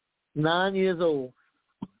 9 years old.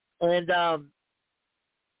 And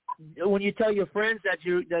when you tell your friends that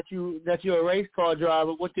you're a race car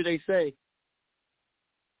driver, what do they say?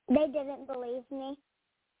 They didn't believe me.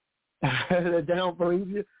 They don't believe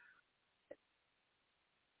you.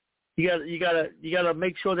 You gotta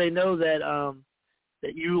make sure they know that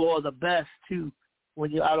that you are the best too when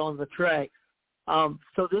you're out on the track.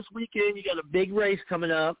 So this weekend you got a big race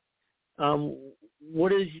coming up.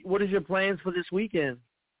 What is your plans for this weekend?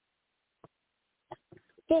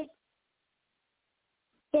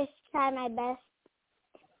 Just try my best.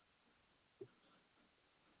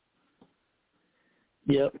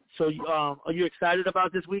 Yep. So are you excited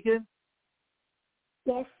about this weekend?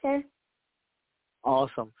 Yes, sir.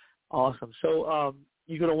 Awesome. So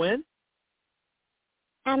you gonna win?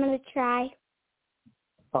 I'm gonna try.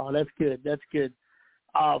 Oh, that's good.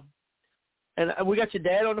 And we got your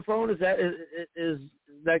dad on the phone. Is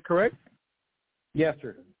that correct? Yes,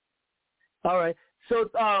 sir. All right. So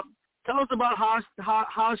tell us about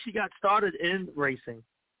how she got started in racing.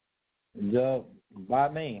 By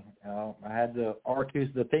me. I had the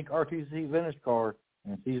pink R2C vintage car,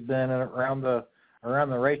 and she's been around the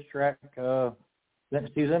racetrack since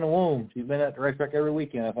she was in the womb. She's been at the racetrack every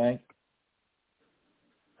weekend, I think.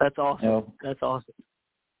 That's awesome. That's awesome.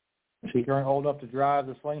 She turned old enough to drive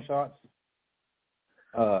the Slingshots.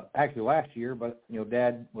 Actually last year, but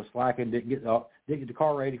Dad was slacking, didn't get the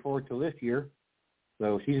car ready for her till this year.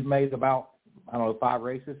 So she's made about 6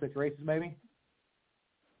 races maybe.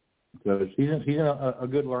 So she's in a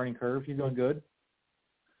good learning curve. She's doing good.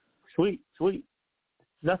 Sweet.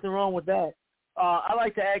 Nothing wrong with that. I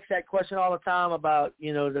like to ask that question all the time about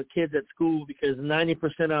the kids at school because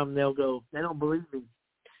 90% of them they don't believe me,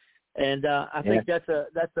 and I think that's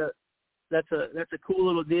a cool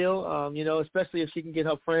little deal. Especially if she can get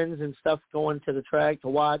her friends and stuff going to the track to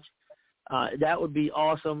watch. That would be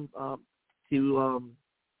awesome to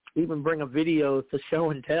even bring a video to show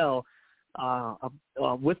and tell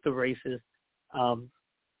with the races.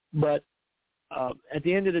 But at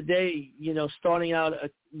the end of the day, starting out,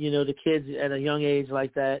 the kids at a young age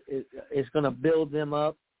like that is going to build them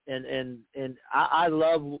up. And I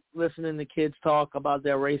love listening to kids talk about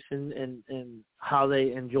their racing and how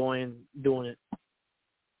they enjoying doing it.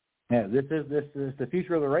 Yeah, this is the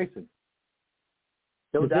future of the racing.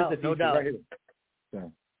 No doubt. Right here.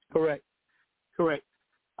 So. Correct.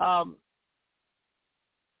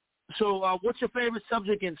 So what's your favorite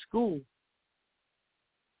subject in school?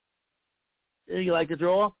 You like to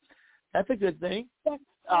draw? That's a good thing. Yes.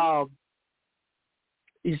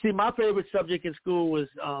 You see, my favorite subject in school was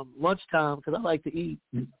lunchtime because I like to eat.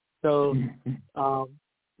 So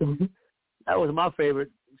that was my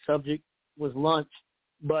favorite subject was lunch.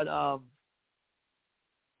 But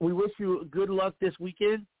we wish you good luck this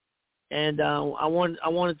weekend. And I want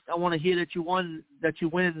to hear that you won. That you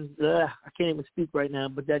win. I can't even speak right now,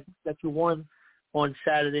 but that you won on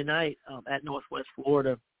Saturday night at Northwest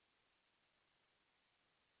Florida.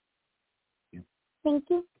 Thank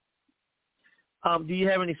you. Do you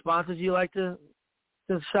have any sponsors you like to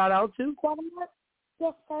shout out to? Watermark,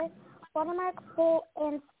 yes, sir. Watermark Pool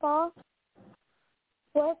and Spa,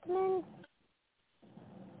 Workman's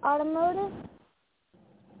Automotive,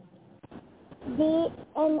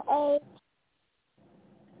 DNA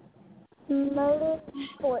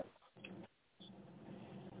Motorsports.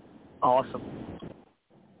 Awesome.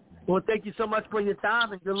 Well, thank you so much for your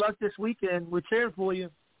time and good luck this weekend. We're cheering for you.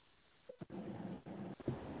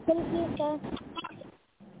 Thank you, sir.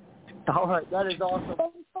 All right, that is awesome.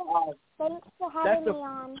 Thanks for having me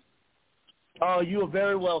on. Oh, you are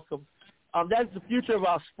very welcome. That's the future of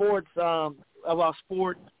our sports, right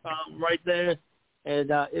there. And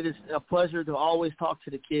it is a pleasure to always talk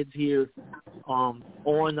to the kids here on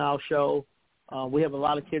our show. We have a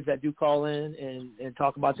lot of kids that do call in and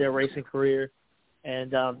talk about their racing career.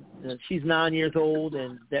 And she's 9 years old,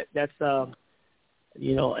 and that's an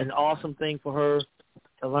awesome thing for her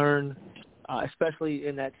to learn, especially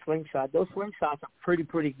in that slingshot. Those slingshots are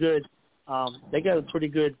pretty good. They got a pretty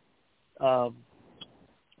good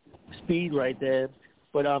speed right there.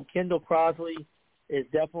 But Kendall Crosley is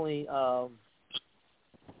definitely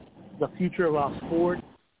the future of our sport.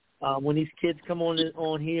 When these kids come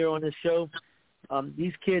on here on this show,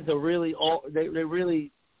 these kids are really they're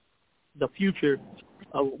really the future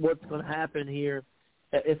of what's going to happen here.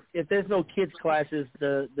 If there's no kids classes,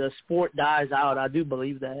 the sport dies out. I do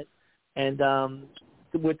believe that. And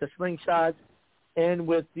with the slingshots and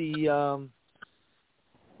with the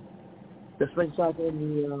slingshots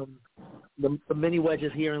and the mini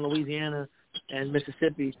wedges here in Louisiana and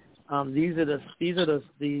Mississippi, these are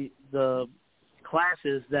the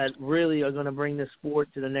classes that really are going to bring this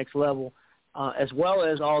sport to the next level, as well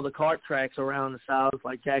as all the kart tracks around the South,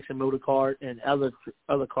 like Jackson Motor Kart and other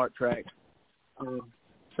kart tracks.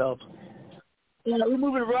 So we're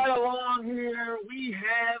moving right along here. We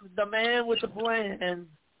have the man with the plan.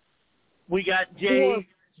 We got Jay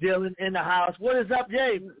Dillon in the house. What is up,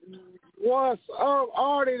 Jay? What's up,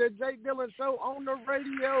 Artie? The Jay Dillon Show on the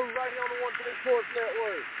radio, right on the 120 Sports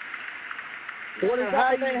Network. What is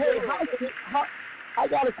up, man? Hey, I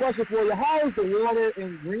got a question for you. How is the water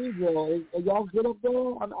in Greenville? Are y'all good up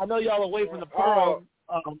there? I know y'all away from the Pearl.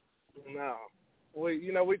 No.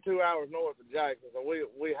 We 2 hours north of Jackson, so we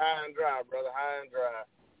high and dry, brother, high and dry.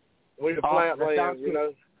 We the flat lands,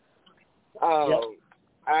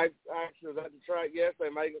 Actually, at the track yesterday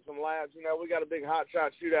making some laps. We got a big hot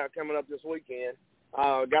shot shootout coming up this weekend.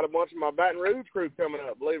 Got a bunch of my Baton Rouge crew coming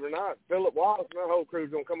up, believe it or not. Philip Wallace and that whole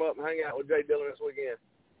crew's going to come up and hang out with Jay Dillon this weekend.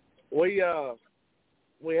 We had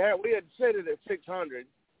set it at 600,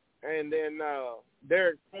 and then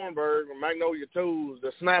Derek Thornburg from Magnolia Tools,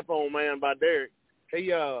 the snap-on man by Derek, he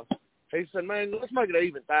said, man, let's make it an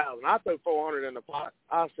even 1,000. I threw 400 in the pot.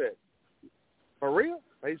 I said, for real?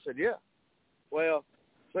 He said, yeah. Well,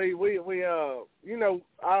 see, we I don't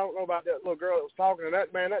know about that little girl that was talking to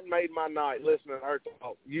that, man. That made my night listening to her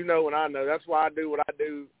talk. And I know. That's why I do what I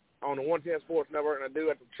do on the 110 Sports Network, and I do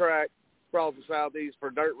at the track across the Southeast for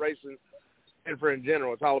dirt racing and for in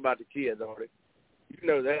general. It's all about the kids, Artie. You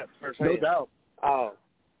know that firsthand. No doubt.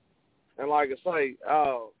 And like I say,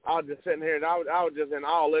 I was just sitting here, and I was just in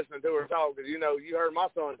awe listening to her talk because, you heard my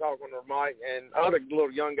son talking to her, Mike, and other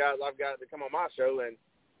little young guys I've got that come on my show, and,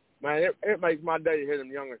 man, it makes my day to hear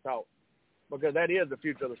them younger talk because that is the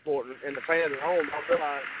future of the sport, and the fans at home don't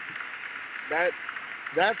realize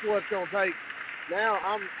that's what's going to take. Now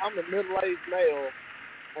I'm a middle-aged male,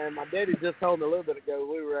 and my daddy just told me a little bit ago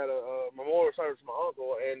we were at a memorial service for my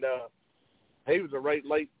uncle, and he was a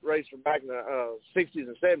late racer back in the 60s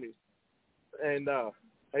and 70s. And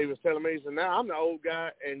he was telling me, he said, now I'm the old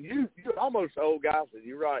guy, and you're almost the old guy. I said,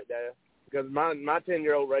 you're right, Dad, because my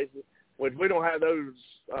 10-year-old races, which we don't have those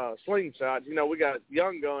slingshots. We got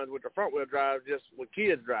young guns with the front-wheel drive just with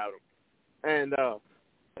kids driving them. And the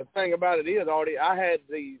thing about it is, Artie, I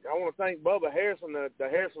want to thank Bubba Harrison, the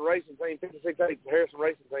Harrison Racing Team, 56-8, the Harrison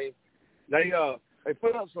Racing Team. They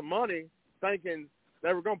put up some money thinking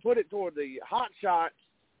they were going to put it toward the hot shots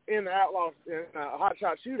in the hot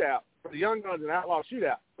shot shootout, for the young guns in the outlaw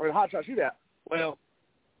shootout, or the hot shot shootout. Well,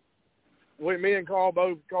 me and Carl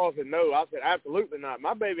said no. I said, absolutely not.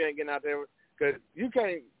 My baby ain't getting out there because you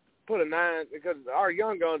can't put a 9 because our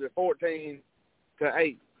young guns are 14 to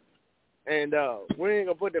 8. And we ain't going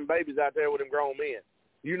to put them babies out there with them grown men.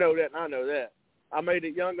 You know that and I know that. I made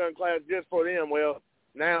a young gun class just for them. Well,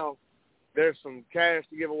 now there's some cash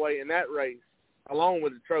to give away in that race along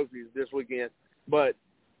with the trophies this weekend. But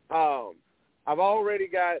I've already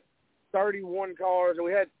got 31 cars.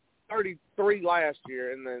 We had 33 last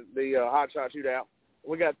year in the Hot Shot Shootout.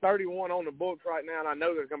 We got 31 on the books right now, and I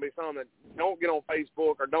know there's going to be some that don't get on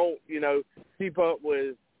Facebook or don't, keep up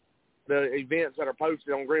with the events that are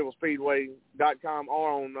posted on GreenvilleSpeedway.com or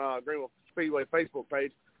on Greenville Speedway Facebook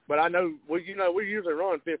page. But I know we usually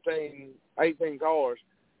run 15, 18 cars,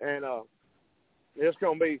 and it's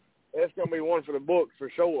going to be one for the books for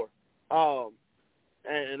sure.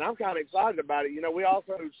 And I'm kind of excited about it. We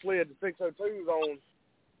also slid the 602s on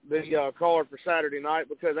the card for Saturday night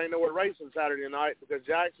because ain't nowhere racing Saturday night because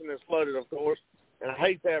Jackson is flooded, of course. And I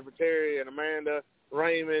hate that for Terry and Amanda,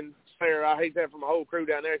 Raymond, Sarah. I hate that for my whole crew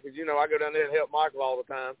down there because, I go down there and help Michael all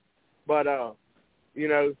the time. But,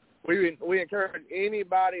 we encourage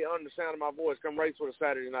anybody on the sound of my voice, come race with us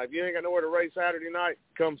Saturday night. If you ain't got nowhere to race Saturday night,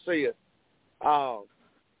 come see us.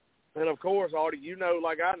 And, of course, Artie,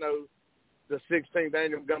 like I know, the 16th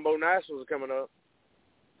Annual Gumbo Nationals are coming up.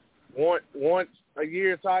 Once a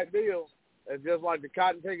year type deal. It's just like the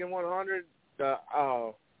Cotton Picking 100, the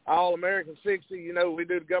All-American 60. We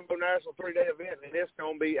do the Gumbo National 3-day event, and it's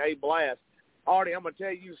going to be a blast. Artie, I'm going to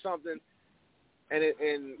tell you something, and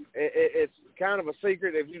it's kind of a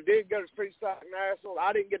secret. If you did go to Street Stock National,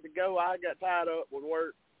 I didn't get to go. I got tied up with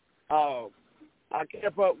work. I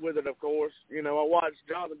kept up with it, of course. I watched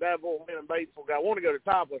Jonathan Davenport win in Batesville. I want to go to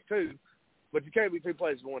Topless, too, but you can't be two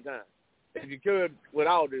places at one time. If you could, we'd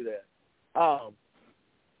all do that.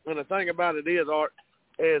 And the thing about it is, Art,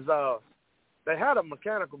 is they had a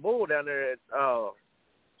mechanical bull down there at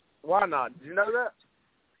Why Not? Did you know that?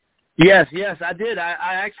 Yes, I did.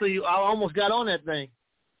 I almost got on that thing.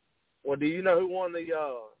 Well, do you know who won the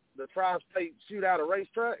Tri-State Shootout of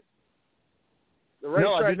Racetrack? The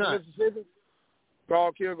racetrack I do not. in Mississippi?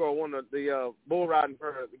 Carl Kilgore won the bull riding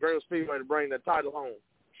for the Greenville Speedway to bring the title home.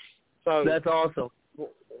 So that's awesome.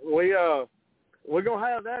 We're gonna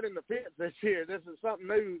have that in the pits this year. This is something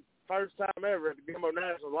new, first time ever at the Gumbo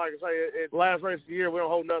Nationals. Like I say, it's the last race of the year. We don't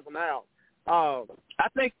hold nothing out. I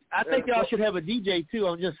think y'all should have a DJ too.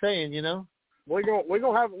 I'm just saying, We're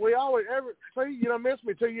gonna have. We always missed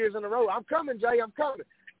me 2 years in a row. I'm coming, Jay. I'm coming.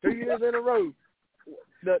 2 years in a row.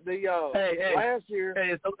 Last year.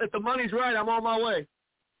 Hey, if the money's right, I'm on my way.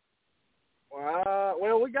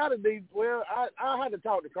 Well, we got to be. Well, I had to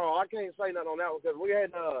talk to Carl. I can't say nothing on that one because we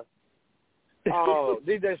had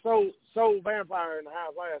DJ Soul Vampire in the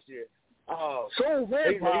house last year. Soul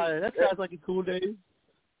Vampire. That sounds like a cool name.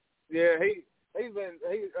 Yeah, he's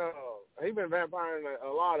been vampiring a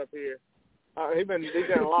lot up here. He's been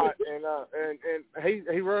DJing a lot, and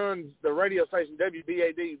he runs the radio station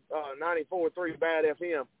WBAD 94.3 Bad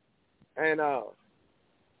FM, and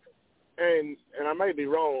I may be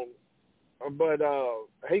wrong. But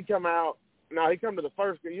he come to the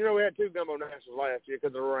first. We had 2 Gumbo Nationals last year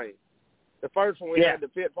because of the rain. The first one we had the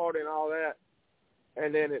pit party and all that,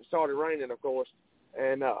 and then it started raining, of course.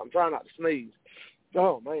 And I'm trying not to sneeze.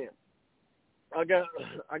 Oh man, I got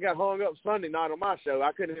hung up Sunday night on my show.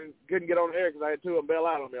 I couldn't get on the air because I had 2 of them bail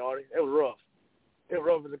out on me, Artie. It was rough. It was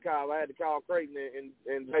rough as a cow. I had to call Creighton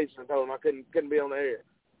and Jason and told them I couldn't be on the air.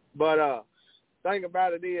 But thing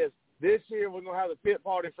about it is, this year we're gonna have the pit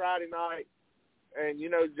party Friday night, and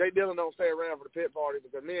Jay Dillon don't stay around for the pit party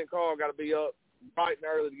because me and Carl got to be up bright and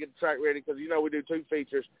early to get the track ready because we do 2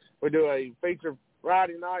 features. We do a feature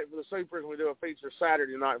Friday night for the Supers, and we do a feature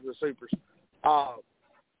Saturday night for the Supers.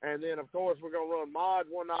 And then of course we're gonna run mods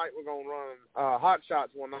one night. We're gonna run hot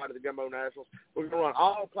shots one night at the Gumbo Nationals. We're gonna run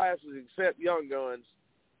all classes except young guns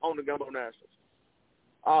on the Gumbo Nationals.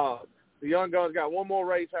 The young guns got one more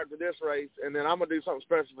race after this race, and then I'm going to do something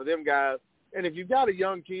special for them guys. And if you've got a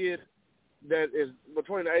young kid that is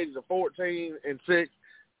between the ages of 14 and 6,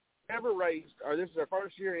 never raced, or this is their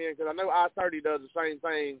first year in, because I know I-30 does the same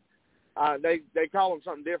thing. They call them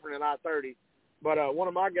something different than I-30. But one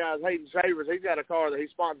of my guys, Hayden Shavers, he's got a car that he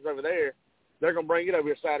sponsors over there. They're going to bring it over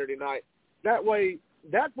here Saturday night. That way,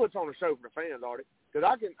 that puts on a show for the fans, Artie. Because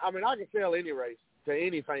I can sell any race to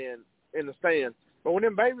any fan in the stands. But when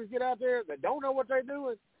them babies get out there that don't know what they're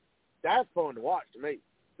doing, that's fun to watch to me.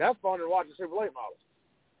 That's fun to watch the Super Late models.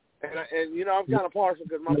 And I'm kind of partial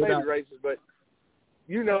because my favorite races, but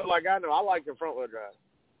like I know, I like the front wheel drive.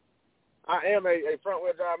 I am a front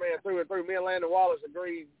wheel drive man through and through. Me and Landon Wallace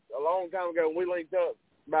agreed a long time ago when we linked up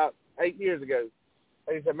about 8 years ago.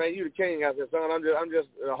 He said, "Man, you the king out there, son. I'm just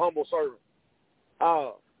a humble servant."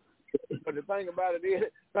 But the thing about it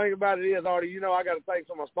is, Artie, you know I got to thank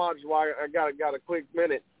some of my sponsors while I got a quick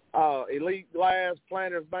minute. Elite Glass,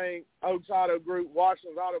 Planters Bank, Oaks Auto Group,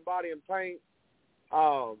 Washington's Auto Body and Paint,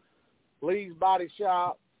 Lee's Body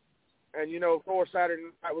Shop, and, you know, of course, Saturday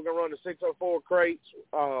night we're going to run the 604 crates.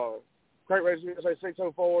 Crate Race USA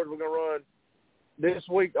 604s we're going to run this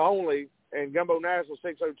week only, and Gumbo National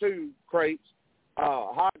 602 crates.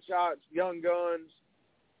 Hot Shots, Young Guns.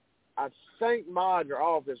 I think mods are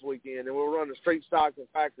off this weekend, and we'll run the street stocks and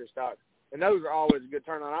factory stocks. And those are always a good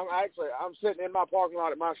turnout. I'm sitting in my parking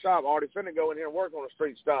lot at my shop, already finna go in here and work on a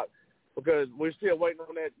street stock because we're still waiting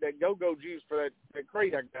on that go-go juice for that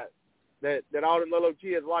crate I got. That all them little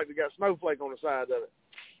kids like that got snowflake on the side of it.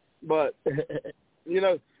 But, you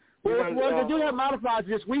know. Well, they do have modifieds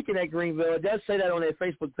this weekend at Greenville. It does say that on their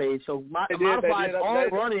Facebook page. So modifieds all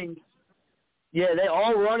running. Yeah, they're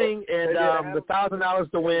all running, and the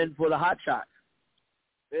 $1,000 to win for the Hot Shots.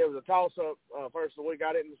 It was a toss-up first of the week.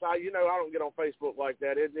 I didn't decide. You know, I don't get on Facebook like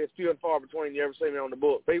that. It's few and far between you ever see me on the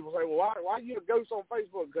book. People say, well, why you a ghost on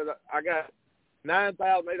Facebook? Because I got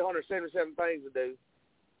 9,877 things to do.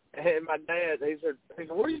 And my dad, he said,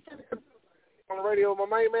 what are you doing on the radio with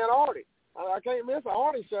my main man, Artie? I can't miss an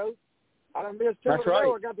Artie show. I done missed 2 in a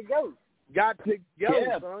row. I got to go.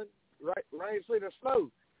 Son. Right, rain, sleet, or snow.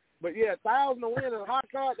 But, yeah, $1,000 to win in a hot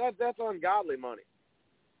shot, that's ungodly money.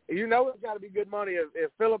 You know it's got to be good money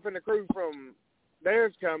if Philip and the crew from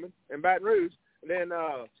there's coming in Baton Rouge. And then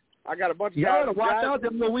I got a bunch of guys. Yeah, watch out.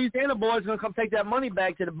 Them Louisiana boys going to come take that money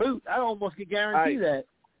back to the boot. I almost can guarantee that.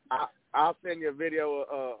 I'll send you a video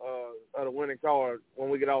of the winning card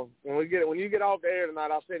when you get off the air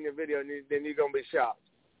tonight. I'll send you a video, and then you're gonna be shocked.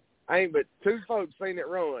 I ain't but 2 folks seen it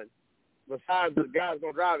run, besides the guys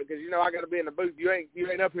gonna drive it, because you know I got to be in the booth. You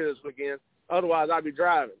ain't up here this weekend. Otherwise, I'd be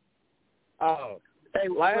driving. Hey,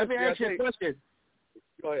 let me ask you a question.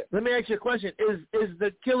 Go ahead. Let me ask you a question. Is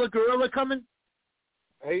the Killer Gorilla coming?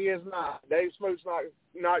 He is not. Dave Smoot's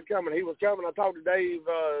not coming. He was coming. I talked to Dave.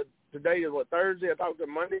 Today is Thursday. I talked to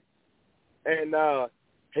him Monday. And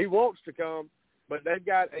he wants to come, but they've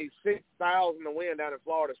got a 6,000 to win down in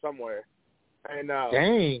Florida somewhere. And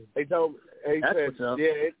dang, he said,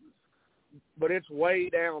 yeah, but it's way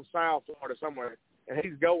down south Florida somewhere, and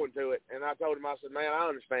he's going to it. And I told him, I said, man, I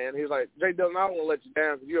understand. He's like, Jay Dillon, I don't want to let you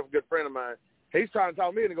down because you're a good friend of mine. He's trying to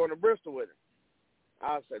talk me into going to Bristol with him.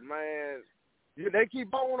 I said, man, they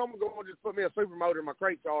keep on. I'm going to just put me a supermotor in my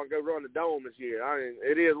crate car and go run the Dome this year. I mean,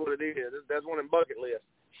 it is what it is. That's one of them bucket lists.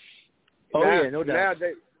 Oh, yeah, no doubt.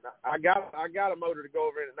 Now I got a motor to go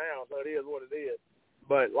over in it now, so it is what it is.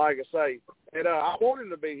 But like I say, and I want him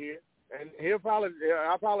to be here, and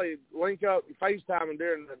I'll probably link up and FaceTime him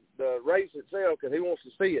during the race itself because he wants to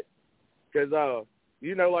see it. Because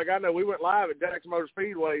you know, like I know, we went live at Jackson Motor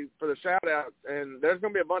Speedway for the shout out, and there's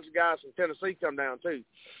going to be a bunch of guys from Tennessee come down too.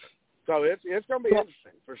 So it's going to be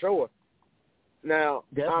interesting for sure. Now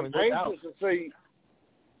I'm anxious to see.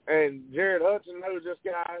 And Jared Hudson knows this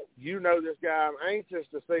guy. You know this guy. I'm anxious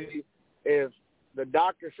to see if the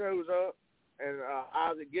doctor shows up and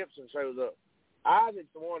Isaac Gibson shows up.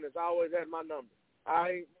 Isaac's the one that's always had my number.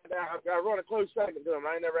 I run a close second to him.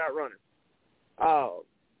 I ain't never outrun him.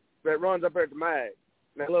 That runs up there at the mag.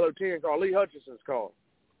 That little 10 car, Lee Hutchinson's car.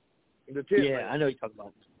 The 10 man. I know you're talking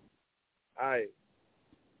about.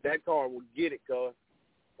 That car will get it, cuz.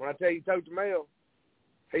 When I tell you tote the mail,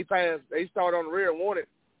 he started on the rear and won it.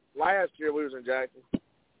 Last year we was in Jackson,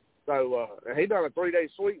 so he done a 3-day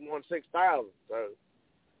sweep and won 6,000.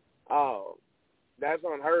 So, that's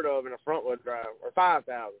unheard of in a front wheel drive. Or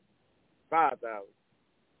 5,000.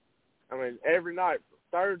 I mean, every night,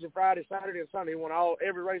 Thursday, Friday, Saturday, and Sunday, he won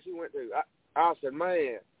every race he went to. I said,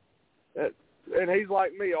 man, and he's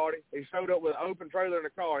like me, Artie. He showed up with an open trailer in the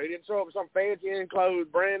car. He didn't show up with some fancy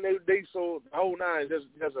enclosed, brand new diesel, the whole nine. Just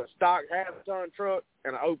a stock half-ton truck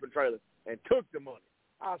and an open trailer, and took the money.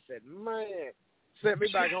 I said, man, sent me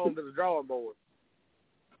back home to the drawing board.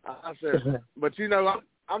 I said, but you know,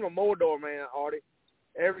 I'm a 4-door man, Artie.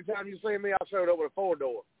 Every time you see me, I showed up with a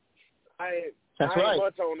 4-door. I ain't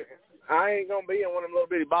much on it. I ain't gonna be in one of them little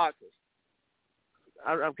bitty boxes.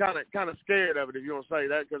 I'm kind of scared of it, if you want to say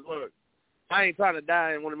that, because look, I ain't trying to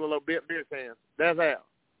die in one of them little beer cans. That's out.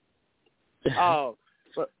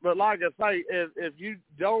 But like I say, if you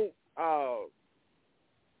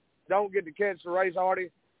don't get to catch the race,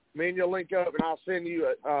 Artie, me and you'll link up, and I'll send you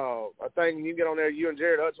a thing, and you get on there, you and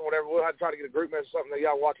Jared Hudson, whatever. We'll have to try to get a group message or something that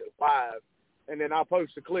y'all watch it live, and then I'll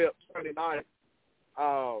post a clip Sunday night.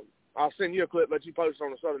 I'll send you a clip, let you post it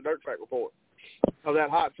on the Southern Dirt Track Report of that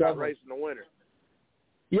hot shot race in the winter.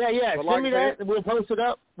 Yeah. But Send me that, and we'll post it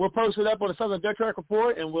up. We'll post it up on the Southern Dirt Track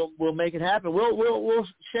Report, and we'll make it happen. We'll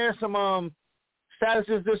share some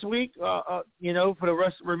statuses this week. For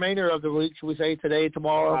the remainder of the week, should we say today,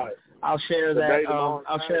 tomorrow? Right. I'll share Today, that. tomorrow,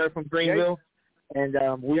 I'll share it from Greenville, and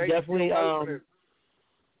we definitely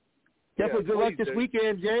good luck this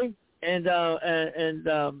weekend, Jay, and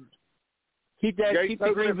keep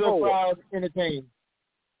the Greenville crowd entertained.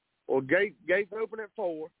 Well, gates open at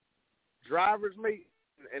 4. Drivers meet,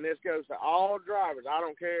 and this goes to all drivers. I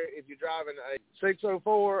don't care if you're driving a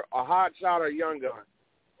 604, a hot shot, or a young gun.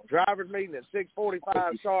 Drivers meeting at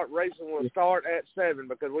 6:45 sharp. Racing will start at 7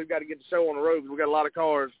 because we've got to get the show on the road. We've got a lot of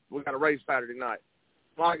cars. We've got a race Saturday night.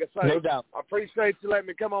 Like I say, no doubt. I appreciate you letting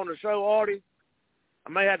me come on the show, Artie. I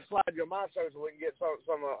may have to slide you on my show so we can get some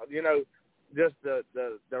just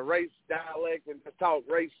the race dialect and just talk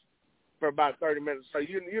race for about 30 minutes. So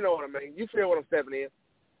you know what I mean. You feel what I'm stepping in.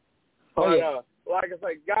 Oh, yeah. Like I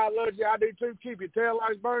say, God loves you. I do too. Keep your tail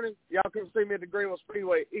lights burning. Y'all come see me at the Greenville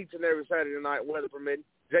Speedway each and every Saturday night, weather permitting.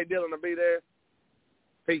 Jay Dillon will be there.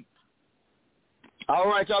 Peace. All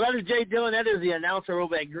right, y'all. That is Jay Dillon. That is the announcer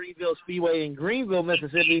over at Greenville Speedway in Greenville,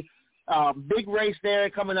 Mississippi. Big race there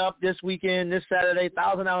coming up this weekend, this Saturday.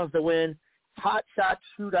 $1,000 to win. Hot shot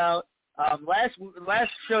shootout. Last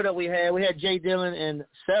show that we had Jay Dillon and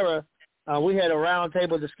Sarah. We had a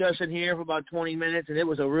roundtable discussion here for about 20 minutes, and it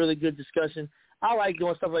was a really good discussion. I like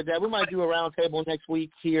doing stuff like that. We might do a roundtable next week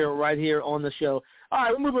right here on the show. All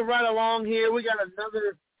right, we're moving right along here. We got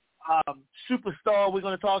another superstar we're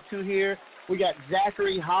going to talk to here. We got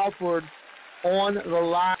Zachary Halford on the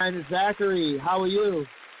line. Zachary, how are you?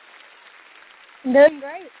 Doing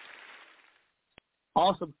great.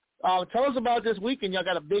 Awesome. Tell us about this weekend. Y'all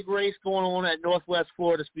got a big race going on at Northwest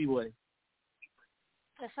Florida Speedway.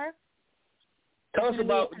 Yes, sir. Tell us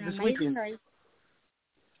about this weekend. Race.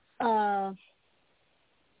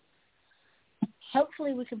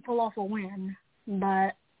 Hopefully we can pull off a win,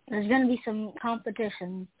 but there's going to be some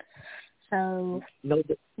competition, so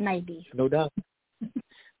maybe. No doubt.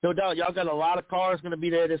 No doubt. Y'all got a lot of cars going to be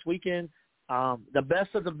there this weekend. The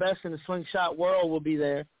best of the best in the slingshot world will be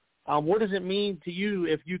there. What does it mean to you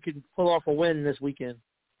if you can pull off a win this weekend?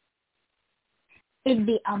 It'd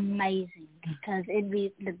be amazing because it'd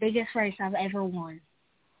be the biggest race I've ever won.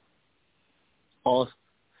 Awesome.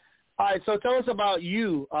 All right, so tell us about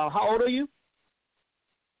you. How old are you?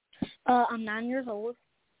 I'm 9 years old.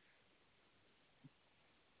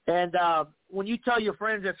 And when you tell your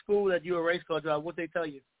friends at school that you're a race car driver, what they tell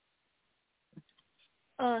you?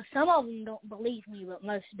 Some of them don't believe me, but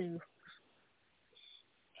most do.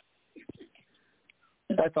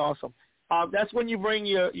 That's awesome. That's when you bring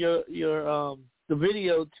your the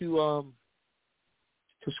video to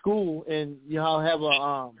school, and y'all have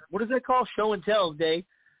a what is that called? Show and tell day,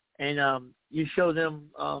 and you show them,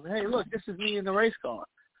 hey, look, this is me in the race car.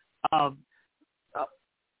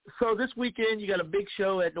 So this weekend you got a big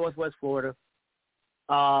show at Northwest Florida.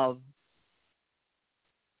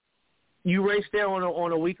 You race there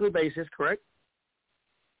on a weekly basis, correct?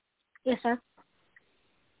 Yes, sir.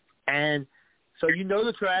 And so you know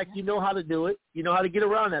the track, you know how to do it, you know how to get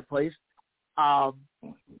around that place. Tell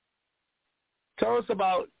us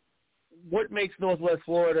about what makes Northwest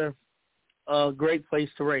Florida a great place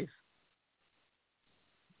to race.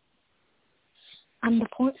 I'm the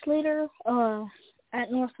points leader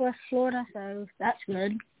at Northwest Florida, so that's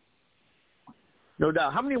good. No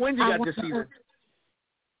doubt. How many wins you got this season?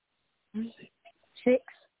 6.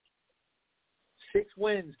 6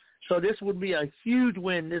 wins. So this would be a huge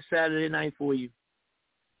win this Saturday night for you.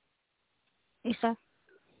 Yes, sir.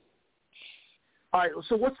 All right,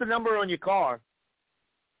 so what's the number on your car?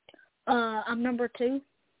 I'm number 2.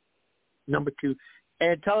 Number 2.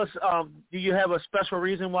 And tell us, do you have a special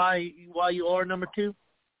reason why you are number 2?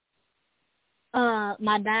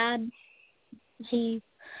 My dad, he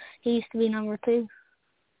used to be number 2.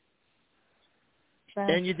 So.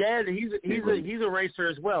 And your dad, he's a racer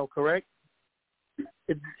as well, correct?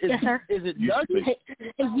 Yes, sir. Is it Doug? It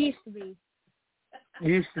used to be.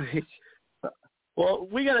 Used to be. Well,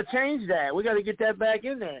 we got to change that. We got to get that back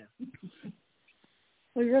in there.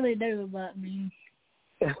 We really do, but I mean,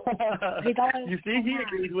 you see, he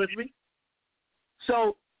agrees with me.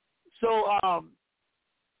 So,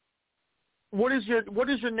 what is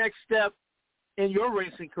your next step in your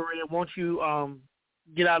racing career once you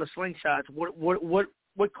get out of slingshots?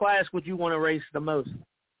 What class would you want to race the most?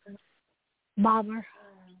 Bomber.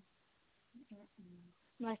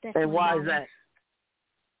 And why bomber. is that?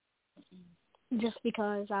 Just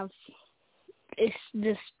because I've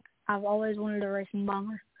always wanted to race in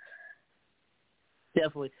bomber.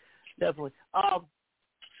 Definitely.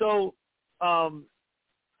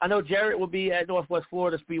 I know Jarrett will be at Northwest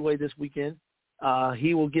Florida Speedway this weekend.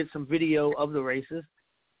 He will get some video of the races.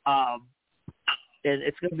 And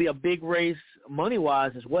it's going to be a big race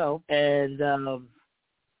money-wise as well. And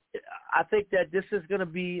I think that this is going to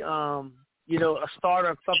be, a start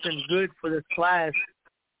of something good for this class.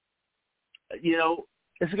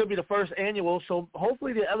 This is going to be the first annual, so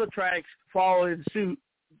hopefully the other tracks follow in suit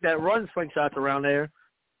that run slingshots around there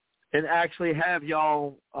and actually have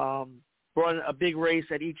y'all run a big race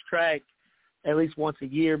at each track at least once a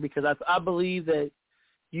year, because I believe that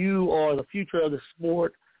you are the future of the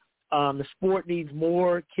sport. The sport needs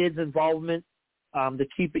more kids' involvement to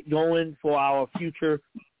keep it going for our future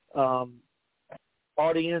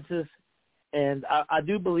audiences. And I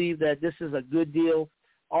do believe that this is a good deal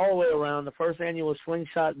all the way around, the first annual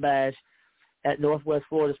Slingshot Bash at Northwest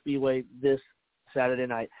Florida Speedway this Saturday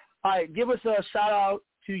night. All right, give us a shout-out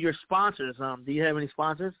to your sponsors. Do you have any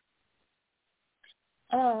sponsors?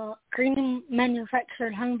 Green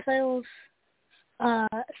Manufactured Home Sales,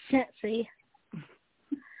 Cincy,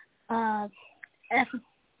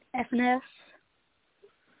 F&S,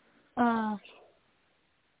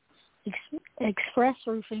 Express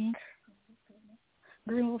Roofing,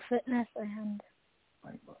 Greenville Fitness, and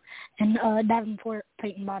Davenport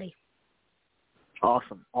Paint and Body.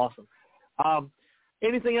 Awesome.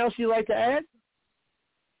 Anything else you'd like to add?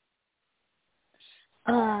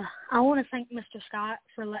 I want to thank Mr. Scott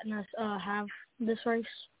for letting us have this race.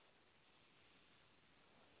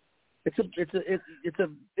 It's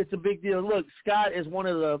a big deal. Look, Scott is one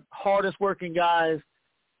of the hardest working guys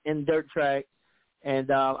in dirt track, and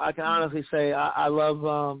I can honestly say I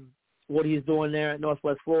love what he's doing there at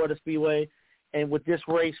Northwest Florida Speedway. And with this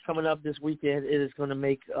race coming up this weekend, it is going to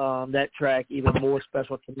make that track even more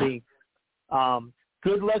special to me.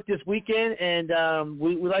 Good luck this weekend, and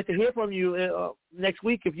we'd like to hear from you next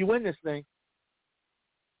week if you win this thing.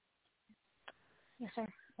 Yes, sir.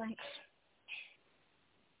 Thanks.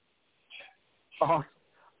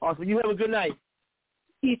 Awesome. You have a good night.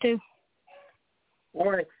 You too. All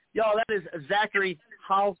right. Y'all, that is Zachary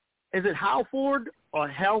Is it Halford or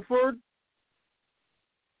Halford?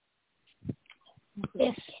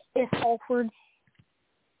 It's Halford.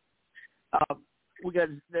 We got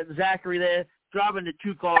Zachary there driving the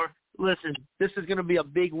 2-car. Listen, this is going to be a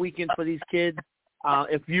big weekend for these kids.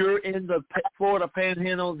 If you're in the Florida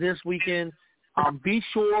Panhandle this weekend, be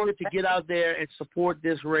sure to get out there and support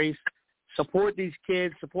this race. Support these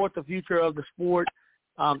kids. Support the future of the sport.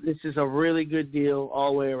 This is a really good deal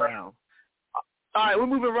all the way around. All right, we're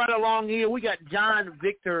moving right along here. We got John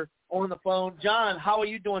Victor on the phone. John, how are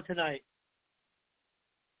you doing tonight?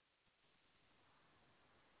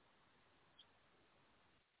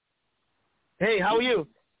 Hey, how are you?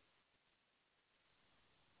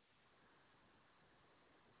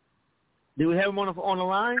 Do we have him on the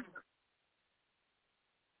line?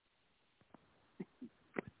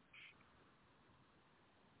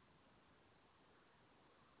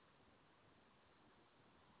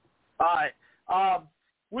 All right.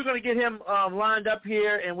 We're going to get him lined up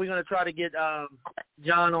here, and we're going to try to get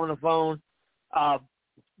John on the phone.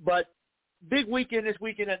 But big weekend this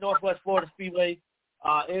weekend at Northwest Florida Speedway.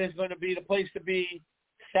 It is going to be the place to be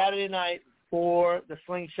Saturday night for the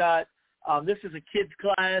Slingshot. This is a kids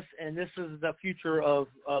class, and this is the future of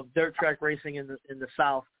dirt track racing in the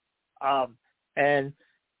South. And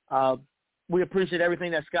we appreciate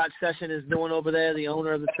everything that Scott Session is doing over there, the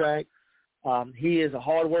owner of the track. He is a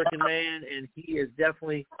hard-working man, and he is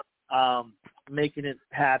definitely making it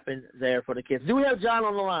happen there for the kids. Do we have John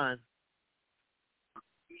on the line?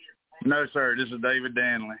 No, sir. This is David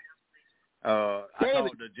Danley. I David.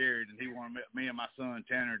 talked to Jared, and he wanted me and my son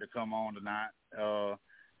Tanner to come on tonight.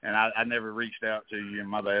 And I never reached out to you,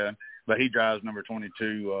 my bad. But he drives number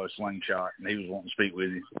 22 Slingshot, and he was wanting to speak with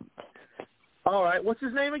you. All right. What's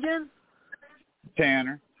his name again?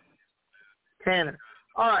 Tanner.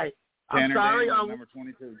 All right. Tanner I'm sorry. Danley, number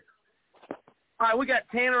 22. All right, we got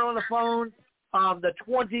Tanner on the phone. The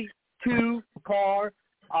 22 car.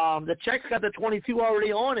 The check's got the 22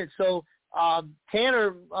 already on it. So,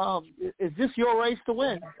 Tanner, is this your race to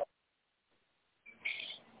win?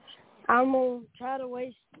 I'm going to try to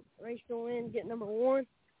race to win, get number 1,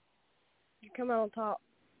 come out on top.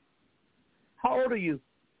 How old are you?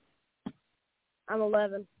 I'm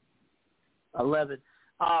 11. 11.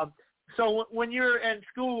 So when you're in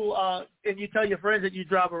school and you tell your friends that you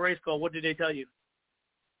drive a race car, what do they tell you?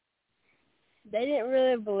 They didn't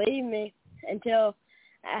really believe me until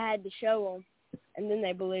I had to show them, and then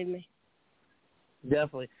they believed me.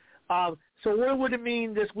 Definitely. So what would it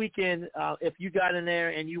mean this weekend if you got in there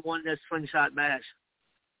and you won this Slingshot Bash?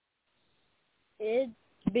 It'd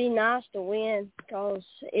be nice to win because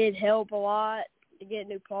it'd help a lot to get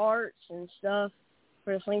new parts and stuff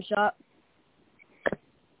for the slingshot.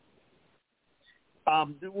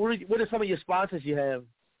 What are some of your sponsors you have?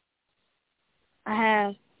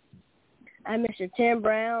 I'm Mr. Tim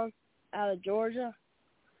Brown out of Georgia.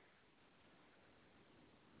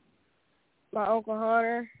 My Uncle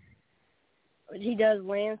Hunter, he does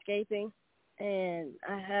landscaping. And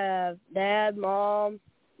I have Dad, Mom,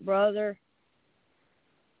 brother.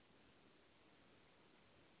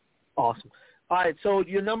 Awesome. All right, so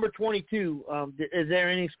you're number 22. Is there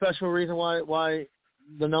any special reason why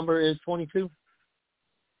the number is 22?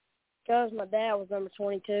 Because my dad was number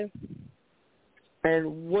 22.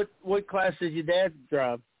 And what class does your dad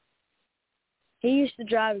drive? He used to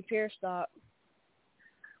drive in Pure Stock.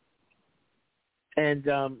 And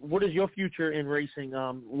what is your future in racing?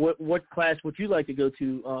 What class would you like to go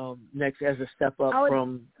to next as a step up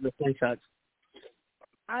from the slingshots?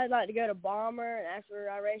 I'd like to go to Bomber, and after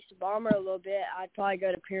I race the Bomber a little bit, I'd probably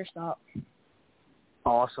go to Pure Stock.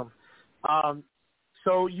 Awesome.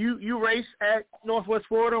 So you race at Northwest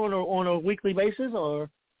Florida on a weekly basis, or?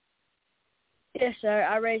 Yes, sir.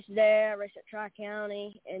 I race there. I race at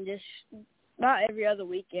Tri-County, and just about every other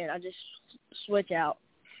weekend, I just switch out.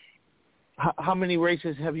 How many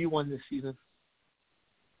races have you won this season?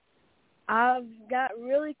 I've got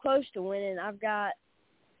really close to winning. I've got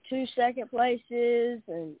 2 second places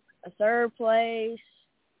and a third place,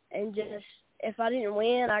 and just if I didn't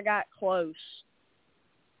win, I got close.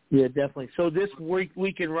 Yeah, definitely. So this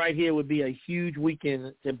weekend right here would be a huge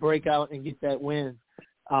weekend to break out and get that win.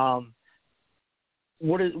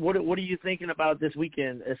 What are you thinking about this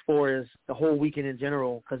weekend as far as the whole weekend in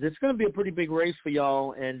general? Because it's going to be a pretty big race for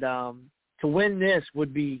y'all, and to win this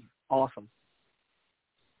would be awesome.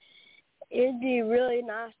 It'd be really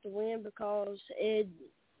nice to win because it'd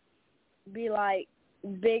be like the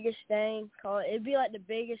biggest thing. It'd be like the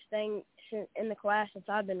biggest thing in the class since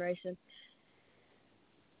I've been racing.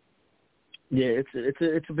 Yeah,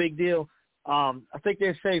 it's a big deal. I think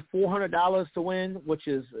they say $400 to win, which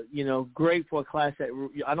is great for a class that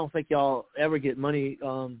I don't think y'all ever get money,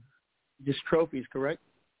 just trophies, correct?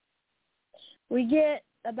 We get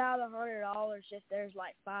about $100 if there's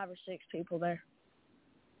like 5 or 6 people there.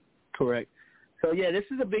 Correct. So yeah, this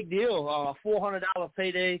is a big deal. $400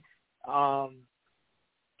 payday for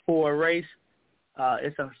a race.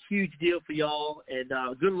 It's a huge deal for y'all, and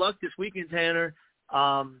good luck this weekend, Tanner.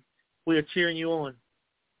 We are cheering you on.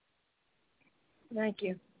 Thank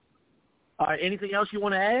you. All right. Anything else you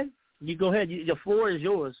want to add? You go ahead. The floor is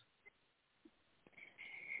yours.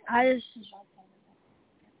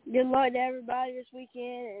 Good luck to everybody this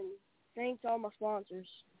weekend, and thanks to all my sponsors.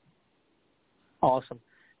 Awesome.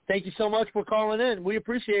 Thank you so much for calling in. We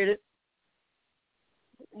appreciate it.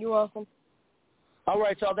 You're welcome. All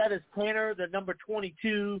right, y'all. That is Tanner, the number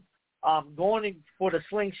 22, going for the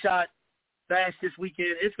Slingshot Bash this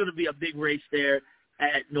weekend. It's going to be a big race there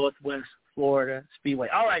at Northwest Florida Speedway.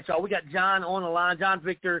 All right, y'all. We got John on the line. John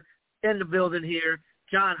Victor in the building here.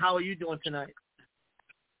 John, how are you doing tonight?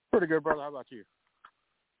 Pretty good, brother. How about you?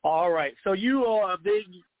 All right. So you are a big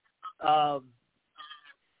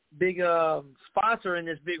sponsor in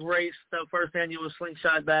this big race, the first annual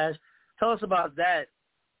Slingshot Bash. Tell us about that.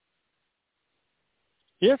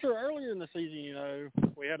 Yes, sir. Earlier in the season,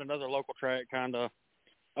 we had another local track kind of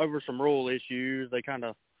over some rule issues. They kind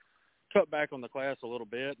of cut back on the class a little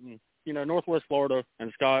bit. And, Northwest Florida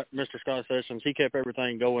and Mr. Scott Sessions, he kept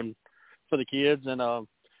everything going for the kids. And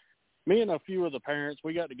me and a few of the parents,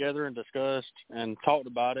 we got together and discussed and talked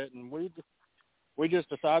about it. And we just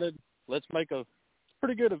decided, let's make a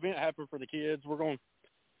pretty good event happen for the kids. We're going to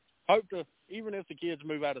hope to, even if the kids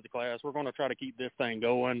move out of the class, we're going to try to keep this thing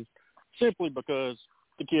going simply because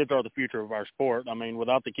the kids are the future of our sport. I mean,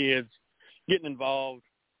 without the kids getting involved,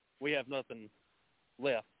 we have nothing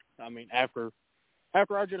left. I mean, after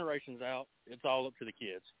our generation's out, it's all up to the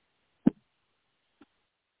kids.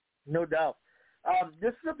 No doubt.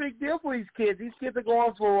 This is a big deal for these kids. These kids are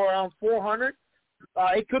going for around $400.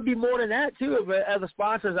 It could be more than that, too, if other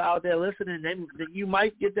sponsors are out there listening. Then you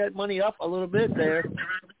might get that money up a little bit there.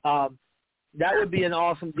 That would be an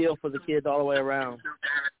awesome deal for the kids all the way around.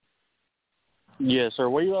 Yes, sir.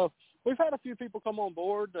 We've had a few people come on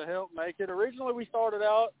board to help make it. Originally, we started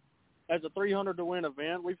out as a $300 to win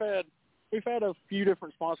event. We've had a few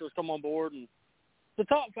different sponsors come on board, and the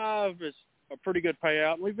top 5 is a pretty good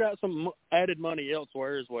payout. We've got some added money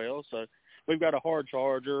elsewhere as well. So we've got a hard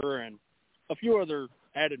charger and a few other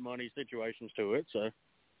added money situations to it. So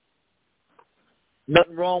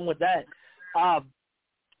nothing wrong with that.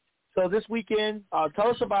 So this weekend, tell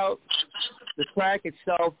us about the track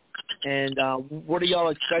itself. And what are y'all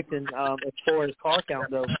expecting as far as car count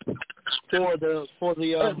goes for the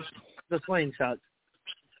slingshots?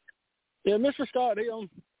 Yeah, Mr. Scott,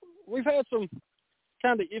 we've had some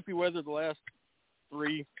kind of iffy weather the last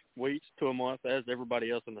 3 weeks to a month, as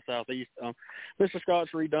everybody else in the Southeast. Mr.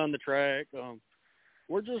 Scott's redone the track.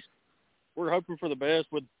 We're hoping for the best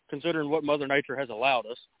with considering what Mother Nature has allowed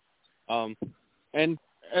us. And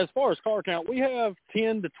as far as car count, we have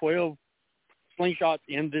 10 to 12 slingshots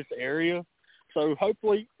in this area, so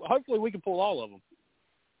hopefully we can pull all of them.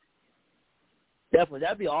 Definitely.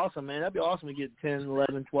 That'd be awesome, man. That'd be awesome to get 10,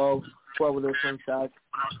 11, 12 of those slingshots.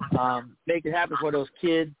 Make it happen for those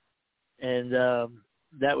kids, and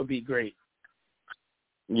that would be great.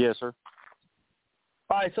 Yes, sir.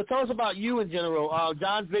 All right, so tell us about you in general.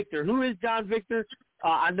 John Victor. Who is John Victor?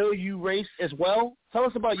 I know you race as well. Tell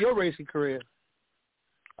us about your racing career.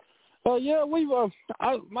 Yeah,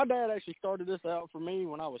 my dad actually started this out for me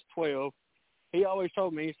when I was 12. He always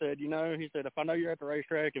told me, he said, if I know you're at the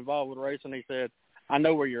racetrack involved with racing, he said, I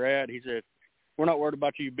know where you're at. He said, we're not worried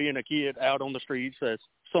about you being a kid out on the streets as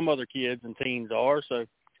some other kids and teens are. So,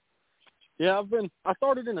 yeah, I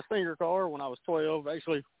started in a Stinger car when I was 12,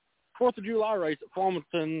 actually 4th of July race at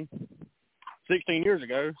Farmington 16 years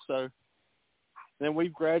ago. So then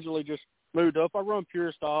we've gradually just moved up. I run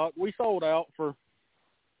pure stock. We sold out for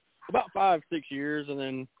about 5-6 years, and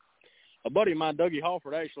then a buddy of mine, Dougie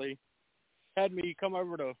Halford, actually had me come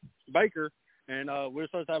over to Baker, and we were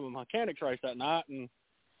supposed to have a mechanics race that night, and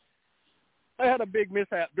they had a big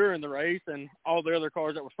mishap during the race, and all the other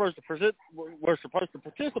cars that were supposed to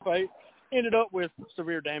participate ended up with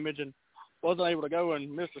severe damage and wasn't able to go, and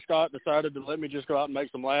Mr. Scott decided to let me just go out and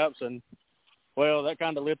make some laps, and, well, that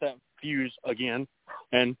kind of lit that fuse again,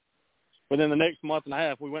 and within the next month and a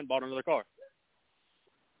half, we went and bought another car.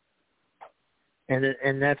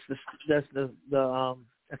 And that's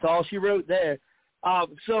all she wrote there.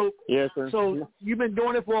 So yes, sir. So you've been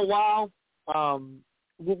doing it for a while.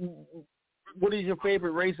 What is your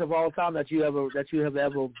favorite race of all time that you have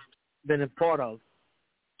ever been a part of?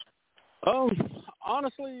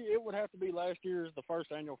 Honestly, it would have to be last year's the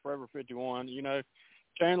first annual Forever 51.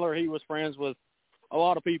 Chandler, he was friends with a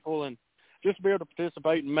lot of people, and just to be able to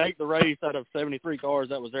participate and make the race out of 73 cars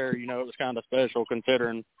that was there, it was kind of special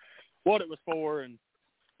considering what it was for and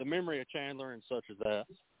the memory of Chandler and such as that.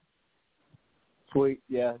 Sweet.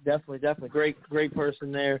 Yeah, definitely. Great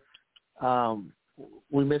person there.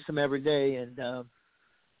 We miss him every day, and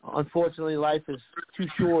unfortunately life is too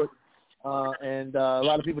short, and a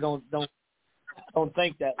lot of people don't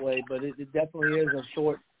think that way, but it definitely is a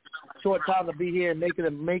short time to be here and make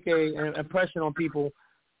an impression on people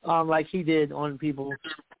like he did on people.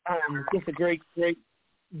 Just a great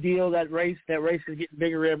deal. That race is getting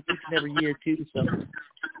bigger each and every year too, so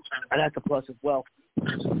that's a plus as well.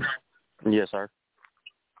 Yes, sir.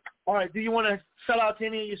 All right, do you want to shout out to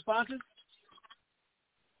any of your sponsors?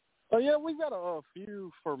 Yeah, we've got a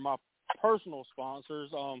few for my personal sponsors,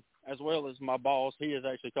 as well as my boss. He has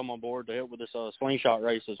actually come on board to help with this slingshot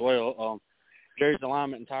race as well. Jerry's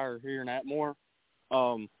Alignment and Tire here in Atmore.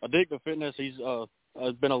 Addictive Fitness, he's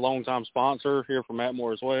has been a long-time sponsor here from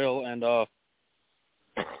Atmore as well. And,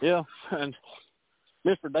 yeah, and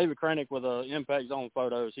Mr. David Kranick with Impact Zone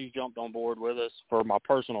Photos, he's jumped on board with us for my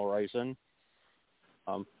personal racing.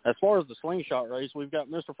 As far as the slingshot race, we've got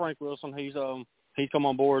Mr. Frank Wilson. He's come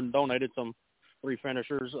on board and donated some 3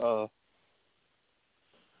 finishers.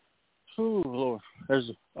 Lord,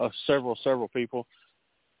 there's several people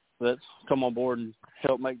that's come on board and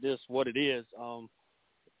helped make this what it is.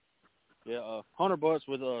 Hunter Butts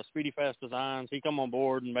with Speedy Fast Designs. He come on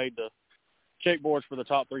board and made the checkboards for the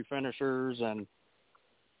top 3 finishers, and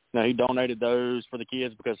he donated those for the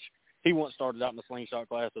kids because he once started out in the slingshot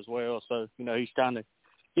class as well. So he's trying to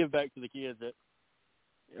give back to the kids that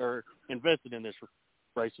are invested in this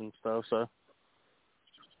racing stuff. So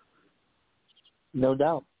no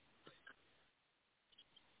doubt.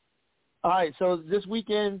 All right, so this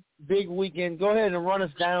weekend, big weekend. Go ahead and run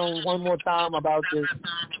us down one more time about this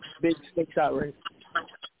big slingshot race.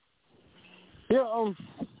 Yeah,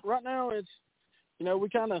 right now it's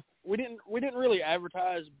we didn't really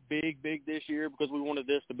advertise big this year because we wanted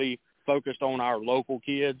this to be focused on our local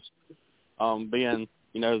kids. Being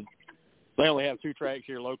they only have 2 tracks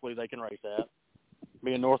here locally they can race at.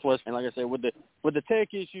 Being Northwest, and like I said, with the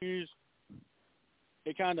tech issues,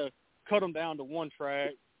 it kind of cut them down to 1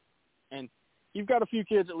 track. And you've got a few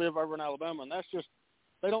kids that live over in Alabama, and that's just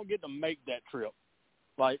they don't get to make that trip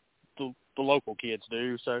like the local kids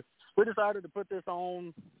do. So we decided to put this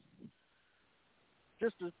on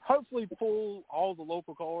just to hopefully pull all the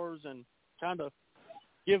local cars and kind of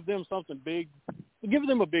give them something big give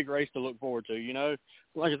them a big race to look forward to.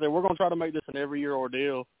 Like I said, we're going to try to make this an every-year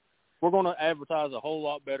ordeal. We're going to advertise a whole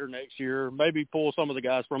lot better next year, maybe pull some of the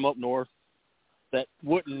guys from up north that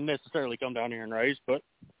wouldn't necessarily come down here and race, but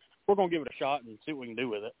we're going to give it a shot and see what we can do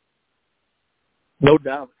with it. No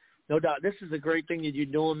doubt. No doubt. This is a great thing that you're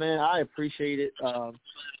doing, man. I appreciate it.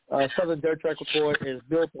 Southern Dirt Track Report is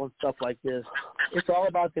built on stuff like this. It's all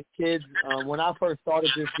about the kids. When I first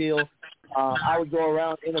started this deal, I would go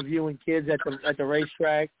around interviewing kids at the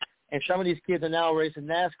racetrack, and some of these kids are now racing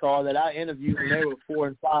NASCAR that I interviewed when they were 4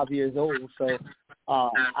 and 5 years old. So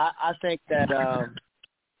I think that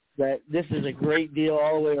this is a great deal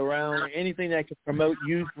all the way around. Anything that can promote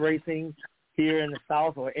youth racing here in the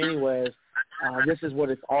South or anywhere, this is what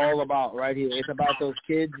it's all about right here. It's about those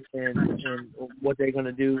kids and what they're going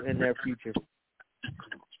to do in their future.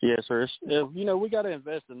 Yes, sir. We got to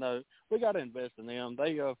invest in those. We got to invest in them.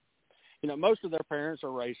 They, most of their parents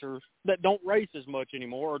are racers that don't race as much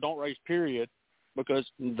anymore or don't race, period, because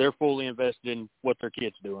they're fully invested in what their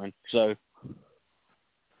kid's doing. So.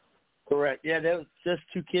 Correct. Yeah, there was just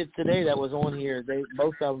 2 kids today that was on here.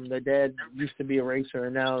 Both of them, their dad used to be a racer,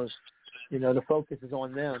 and now the focus is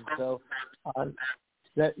on them. So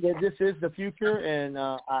this is the future, and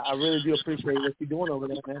I really do appreciate what you're doing over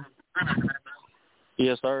there, man.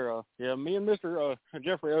 Yes, sir. Me and Mr.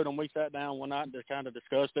 Jeffrey Odom, we sat down one night and just kind of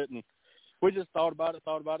discussed it, and we just thought about it,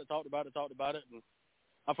 and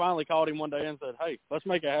I finally called him one day and said, hey, let's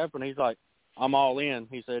make it happen. He's like, I'm all in.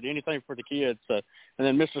 He said, anything for the kids. And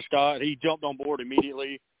then Mr. Scott, he jumped on board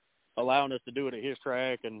immediately, allowing us to do it at his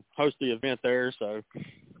track and host the event there. So,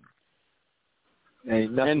 hey,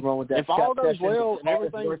 nothing wrong with that. If all goes well,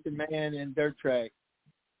 everything. Working man in dirt track.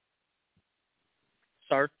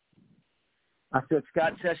 Sir? I said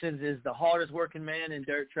Scott Sessions is the hardest working man in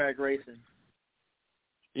dirt track racing.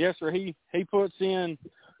 Yes, sir. He puts in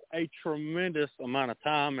a tremendous amount of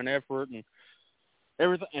time and effort and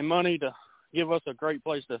everything and money to give us a great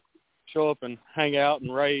place to show up and hang out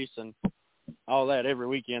and race and all that every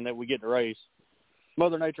weekend that we get to race.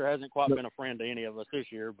 Mother Nature hasn't quite been a friend to any of us this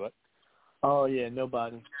year, but. Oh yeah,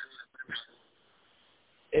 nobody.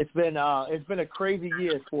 It's been a crazy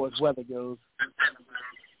year as far as weather goes.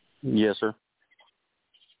 Yes, sir.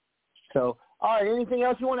 So, all right, anything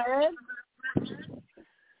else you want to add?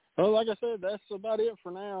 Well, like I said, that's about it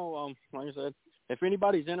for now. Like I said, if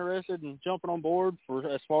anybody's interested in jumping on board for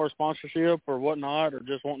as far as sponsorship or whatnot, or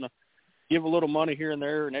just wanting to give a little money here and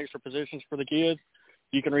there and extra positions for the kids,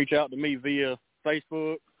 you can reach out to me via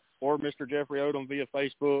Facebook or Mr. Jeffrey Odom via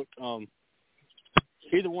Facebook.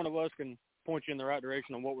 Either one of us can point you in the right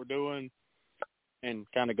direction on what we're doing and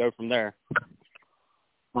kind of go from there.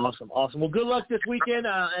 Awesome. Well, good luck this weekend,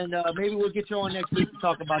 and maybe we'll get you on next week to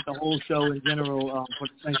talk about the whole show in general for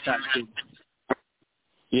the Slingshot team.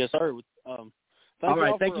 Yes, sir. All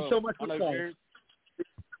right. Thank you so much for playing.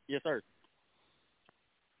 Yes, sir.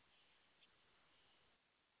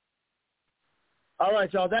 All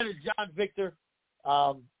right, y'all. That is John Victor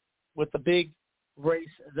with the big race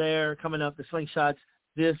there coming up, the Slingshots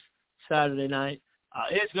this Saturday night.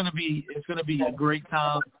 It's gonna be a great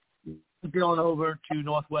time. Going over to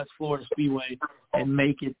Northwest Florida Speedway and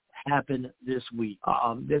make it happen this week.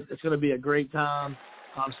 It's going to be a great time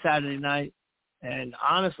Saturday night, and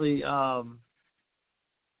honestly,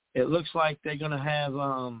 it looks like they're going to have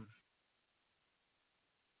a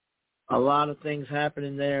lot of things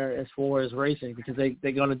happening there as far as racing because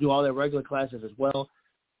they're going to do all their regular classes as well.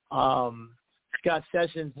 Scott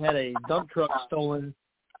Sessions had a dump truck stolen,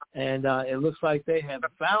 and it looks like they have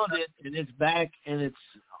found it, and it's back in its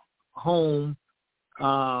home.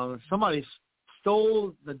 Somebody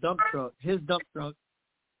stole the his dump truck,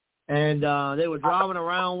 and they were driving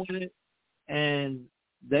around with it, and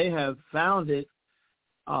they have found it.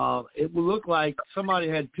 It would look like somebody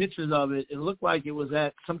had pictures of it. It looked like it was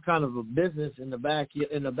at some kind of a business in the back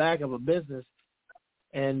of a business,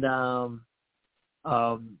 and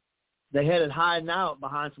they had it hiding out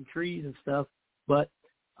behind some trees and stuff. But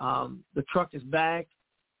the truck is back,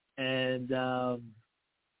 and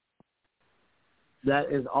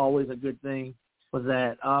that is always a good thing for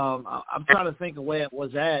that. I'm trying to think of where it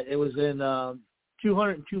was at. It was in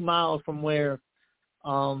 202 miles from where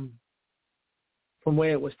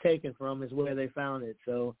it was taken from is where they found it.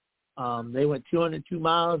 So they went 202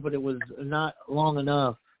 miles, but it was not long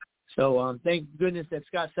enough. So thank goodness that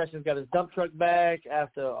Scott Sessions got his dump truck back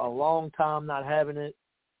after a long time not having it.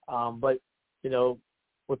 But, you know,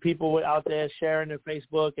 with people out there sharing their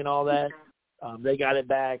Facebook and all that, they got it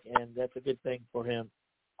back, and that's a good thing for him.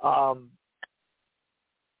 I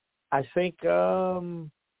think I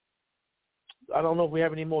don't know if we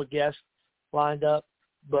have any more guests lined up,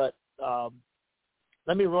 but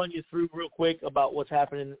let me run you through real quick about what's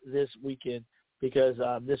happening this weekend, because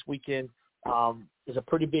this weekend is a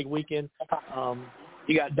pretty big weekend.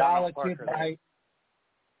 You got Dollar Donald Kids Night.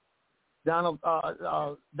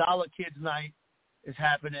 Dollar Kids Night is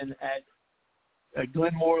happening at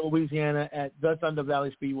Glenmore, Louisiana, at the Thunder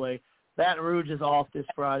Valley Speedway. Baton Rouge is off this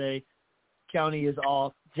Friday. County is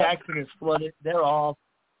off. Jackson is flooded. They're off.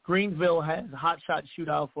 Greensville has a hot shot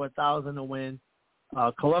shootout for 1,000 to win.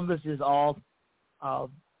 Columbus is off.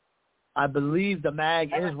 I believe the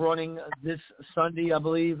MAG is running this Sunday, I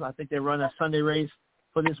believe. I think they run a Sunday race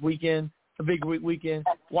for this weekend. It's a big weekend.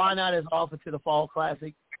 Wynot is off into the Fall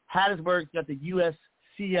Classic. Hattiesburg's got the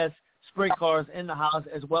USCS sprint cars in the house,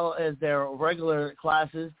 as well as their regular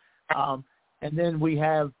classes. And then we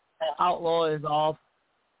have Outlaw is off.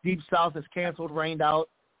 Deep South is canceled, rained out.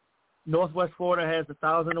 Northwest Florida has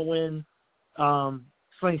 1,000 to win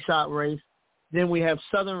slingshot race. Then we have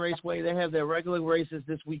Southern Raceway. They have their regular races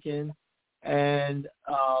this weekend. And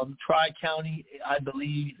Tri-County, I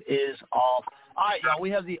believe, is off. All right, y'all, we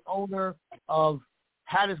have the owner of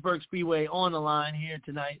Hattiesburg Speedway on the line here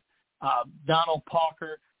tonight, Donald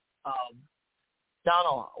Parker.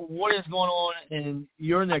 Donald, what is going on in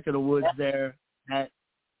your neck of the woods there at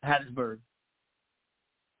Hattiesburg?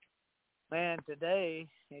 Man, today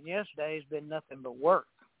and yesterday has been nothing but work.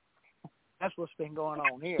 That's what's been going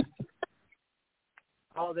on here.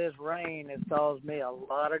 All this rain has caused me a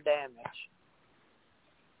lot of damage.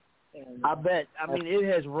 And I bet. I mean, it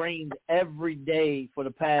has rained every day for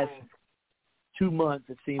the past 2 months,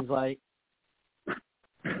 it seems like.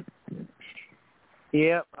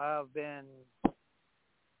 Yep, I've been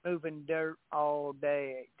moving dirt all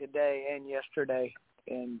day today and yesterday,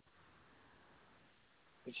 and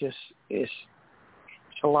it's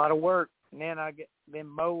a lot of work. And then been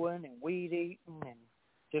mowing and weed eating and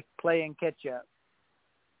just playing catch up.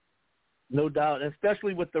 No doubt,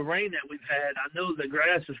 especially with the rain that we've had. I know the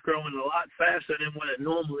grass is growing a lot faster than what it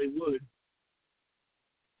normally would.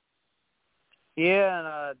 Yeah, and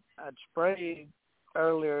I'd sprayed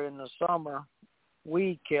earlier in the summer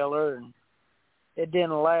weed killer, and it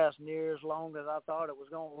didn't last near as long as I thought it was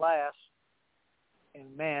going to last.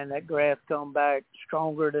 And, man, that grass come back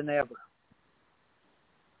stronger than ever.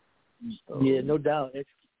 So, yeah, no doubt. It's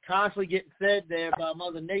constantly getting fed there by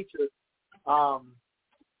Mother Nature.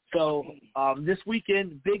 So this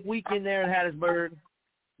weekend, big weekend there in Hattiesburg.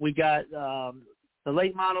 We got the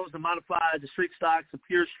late models, the modified, the street stocks, the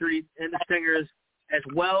pure street, and the stingers, as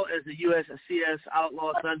well as the USCS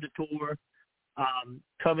Outlaw Thunder Tour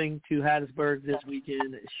coming to Hattiesburg this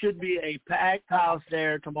weekend. It should be a packed house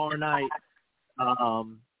there tomorrow night.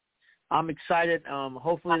 I'm excited.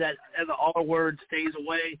 Hopefully that the R word stays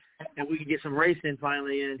away and we can get some racing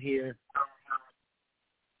finally in here.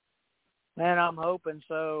 Man, I'm hoping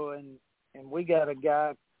so. And we got a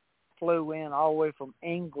guy flew in all the way from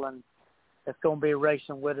England that's going to be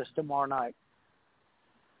racing with us tomorrow night.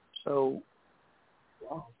 So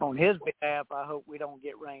on his behalf, I hope we don't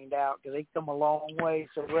get rained out because he come a long way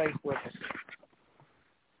to race with us.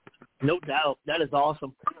 No doubt. That is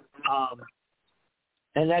awesome.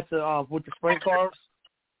 And that's with the sprint cars?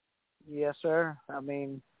 Yes, sir. I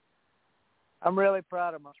mean, I'm really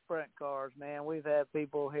proud of my sprint cars, man. We've had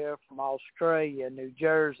people here from Australia, New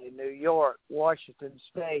Jersey, New York, Washington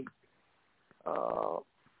State.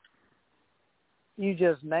 You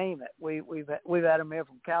just name it. We've had them here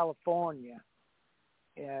from California,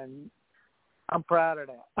 and I'm proud of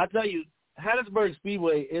that. I tell you, Hattiesburg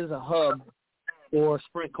Speedway is a hub for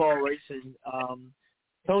sprint car racing.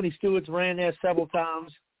 Tony Stewart's ran there several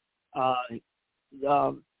times.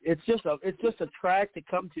 It's just a track to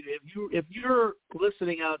come to. If you're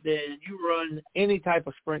listening out there and you run any type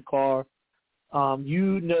of sprint car,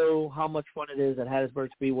 you know how much fun it is at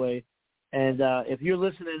Hattiesburg Speedway. And if you're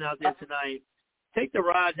listening out there tonight, take the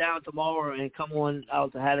ride down tomorrow and come on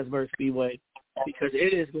out to Hattiesburg Speedway because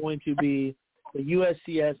it is going to be the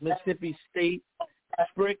USCS Mississippi State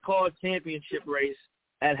Sprint Car Championship race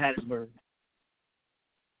at Hattiesburg.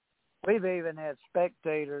 We've even had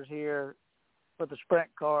spectators here for the sprint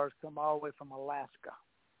cars come all the way from Alaska.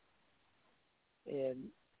 And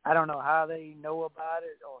I don't know how they know about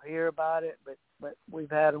it or hear about it, but we've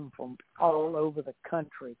had them from all over the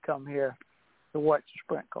country come here to watch the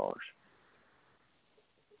sprint cars.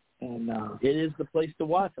 And it is the place to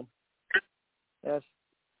watch them. That's,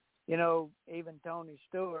 even Tony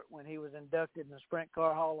Stewart, when he was inducted in the Sprint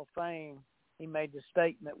Car Hall of Fame, he made the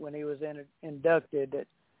statement when he was inducted that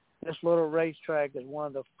this little racetrack is one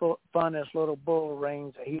of the funnest little bull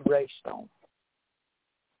rings that he raced on.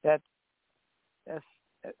 That's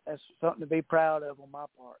something to be proud of on my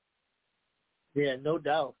part. Yeah, no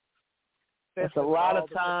doubt. That's a lot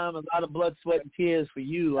of time, a lot of blood, sweat, and tears for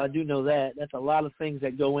you. I do know that. That's a lot of things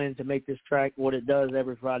that go in to make this track what it does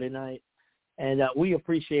every Friday night. And we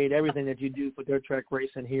appreciate everything that you do for dirt track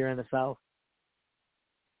racing here in the South.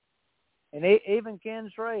 And even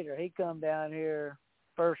Ken Schrader, he come down here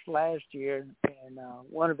first last year, and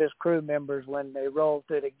one of his crew members, when they rolled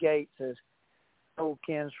through the gate, says, old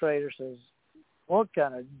Ken Schrader says, what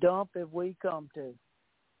kind of dump have we come to?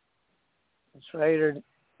 And Schrader,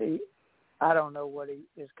 I don't know what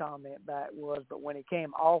his comment back was, but when he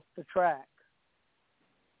came off the track,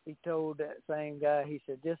 he told that same guy, he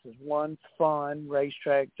said, this is one fun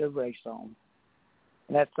racetrack to race on.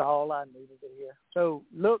 And that's all I needed to hear. So,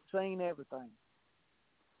 looks ain't everything.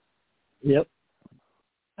 Yep.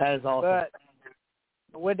 That is awesome.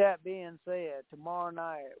 But with that being said, tomorrow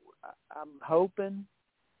night, I'm hoping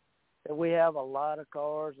that we have a lot of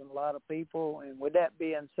cars and a lot of people. And with that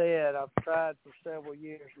being said, I've tried for several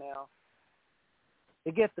years now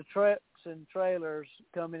to get the trucks and trailers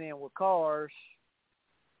coming in with cars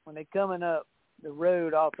when they're coming up the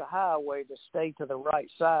road off the highway to stay to the right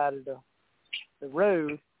side of the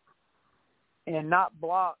road and not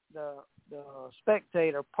block the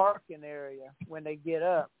spectator parking area when they get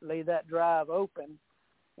up. Leave that drive open,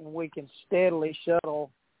 and we can steadily shuttle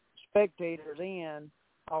spectators in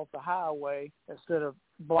off the highway instead of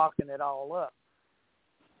blocking it all up.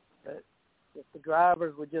 But if the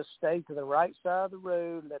drivers would just stay to the right side of the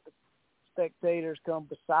road, let the spectators come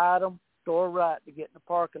beside them, go right to get in the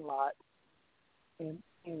parking lot, and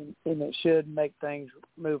it should make things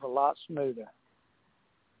move a lot smoother.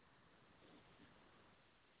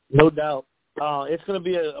 No doubt. It's going to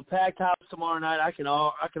be a packed house tomorrow night. I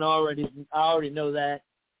already know that,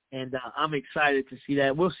 and I'm excited to see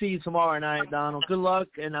that. We'll see you tomorrow night, Donald. Good luck,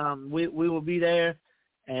 and we will be there.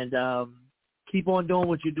 And keep on doing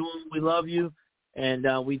what you're doing. We love you, and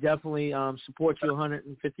we definitely support you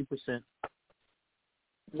 150%.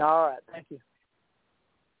 All right, thank you.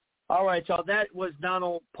 All right, y'all. That was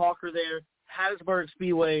Donald Parker there, Hattiesburg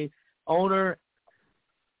Speedway owner.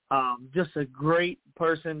 Just a great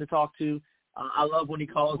person to talk to. I love when he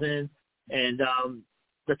calls in, and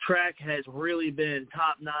the track has really been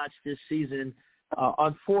top-notch this season.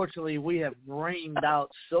 Unfortunately, we have rained out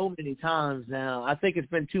so many times now. I think it's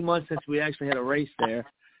been 2 months since we actually had a race there,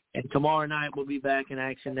 and tomorrow night we'll be back in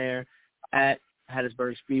action there at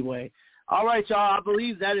Hattiesburg Speedway. All right, y'all, I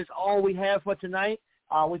believe that is all we have for tonight.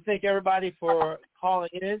 We thank everybody for calling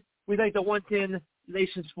in. We thank the 110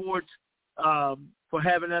 Nation Sports for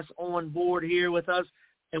having us on board here with us,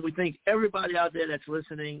 and we thank everybody out there that's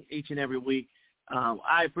listening each and every week.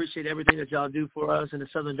 I appreciate everything that y'all do for us in the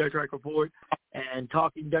Southern Dirt Track Report, and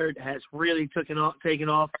Talking Dirt has really taken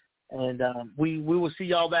off, and we will see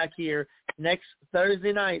y'all back here next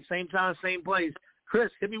Thursday night, same time, same place. Chris,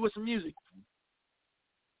 hit me with some music.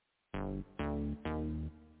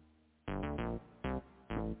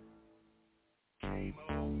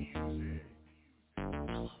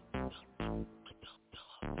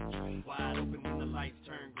 Wide open when the lights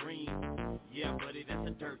turn green. Yeah, buddy, that's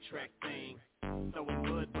a dirt track thing. Throwing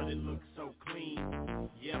mud, but it looks so clean.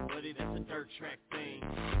 Yeah, buddy, that's a dirt track thing.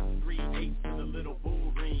 3/8 to the little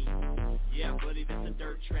bull ring. Yeah, buddy, that's a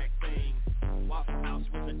dirt track thing. Waffle House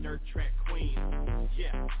was a dirt track queen.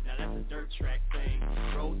 Yeah, now that's a dirt track thing.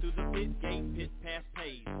 Roll through the pit gate, pit past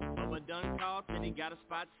paved. Bubba done called, said he got a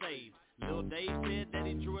spot saved. Lil Dave said that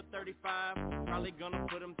he drew a 35, probably gonna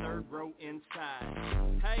put him third row inside.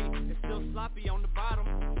 Hey, it's still sloppy on the bottom,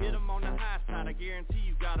 hit him on the high side, I guarantee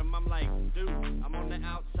you got him. I'm like, dude, I'm on the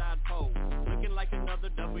outside pole, looking like another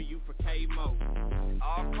W for K-Mo.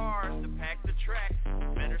 All cars to pack the track,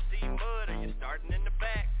 better see mud or you're starting in the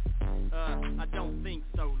back. I don't think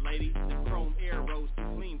so, lady. The chrome arrows too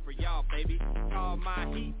clean for y'all, baby. Call my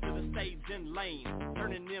heat to the stage in lane,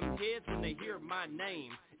 turning them heads when they hear my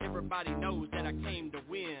name. Everybody knows that I came to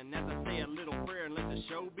win, as I say a little prayer and let the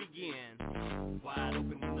show begin. Wide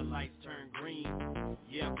open when the lights turn green.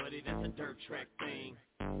 Yeah, buddy, that's a dirt track thing.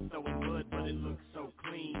 Throwing mud, but it looks so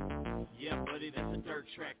clean. Yeah, buddy, that's a dirt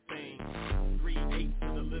track thing. 3/8 to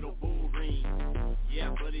the little bull ring. Yeah,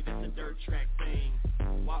 buddy, that's a dirt track thing.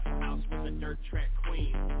 Waffle House was a dirt track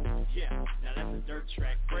queen. Yeah, now that's a dirt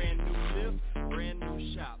track. Brand new lift, brand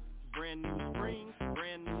new shop, brand new springs,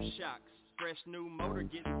 brand new shocks. Fresh new motor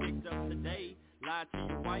getting picked up today. Lied to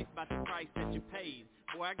your wife about the price that you paid.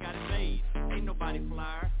 Boy, I got it made. Ain't nobody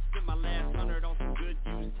flyer. Spent my last 100 on some good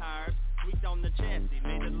used tires. Tweaked on the chassis,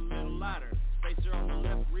 made it a little lighter. Spacer on the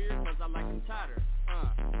left rear, cause I like them tighter.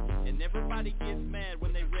 And everybody gets mad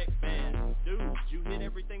when they wreck bad. Dude, you hit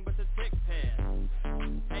everything but the tech pad.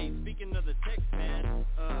 Hey, Hey, speaking of the text pad,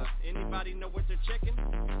 anybody know what they're checking?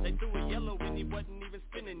 They threw a yellow and he wasn't even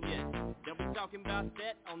spinning yet. They'll be talking about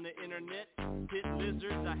that on the internet. Pit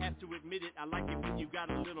lizards, I have to admit it, I like it when you got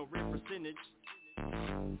a little red percentage.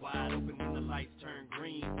 Wide open when the lights turn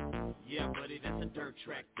green. Yeah, buddy, that's a dirt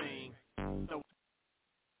track thing. So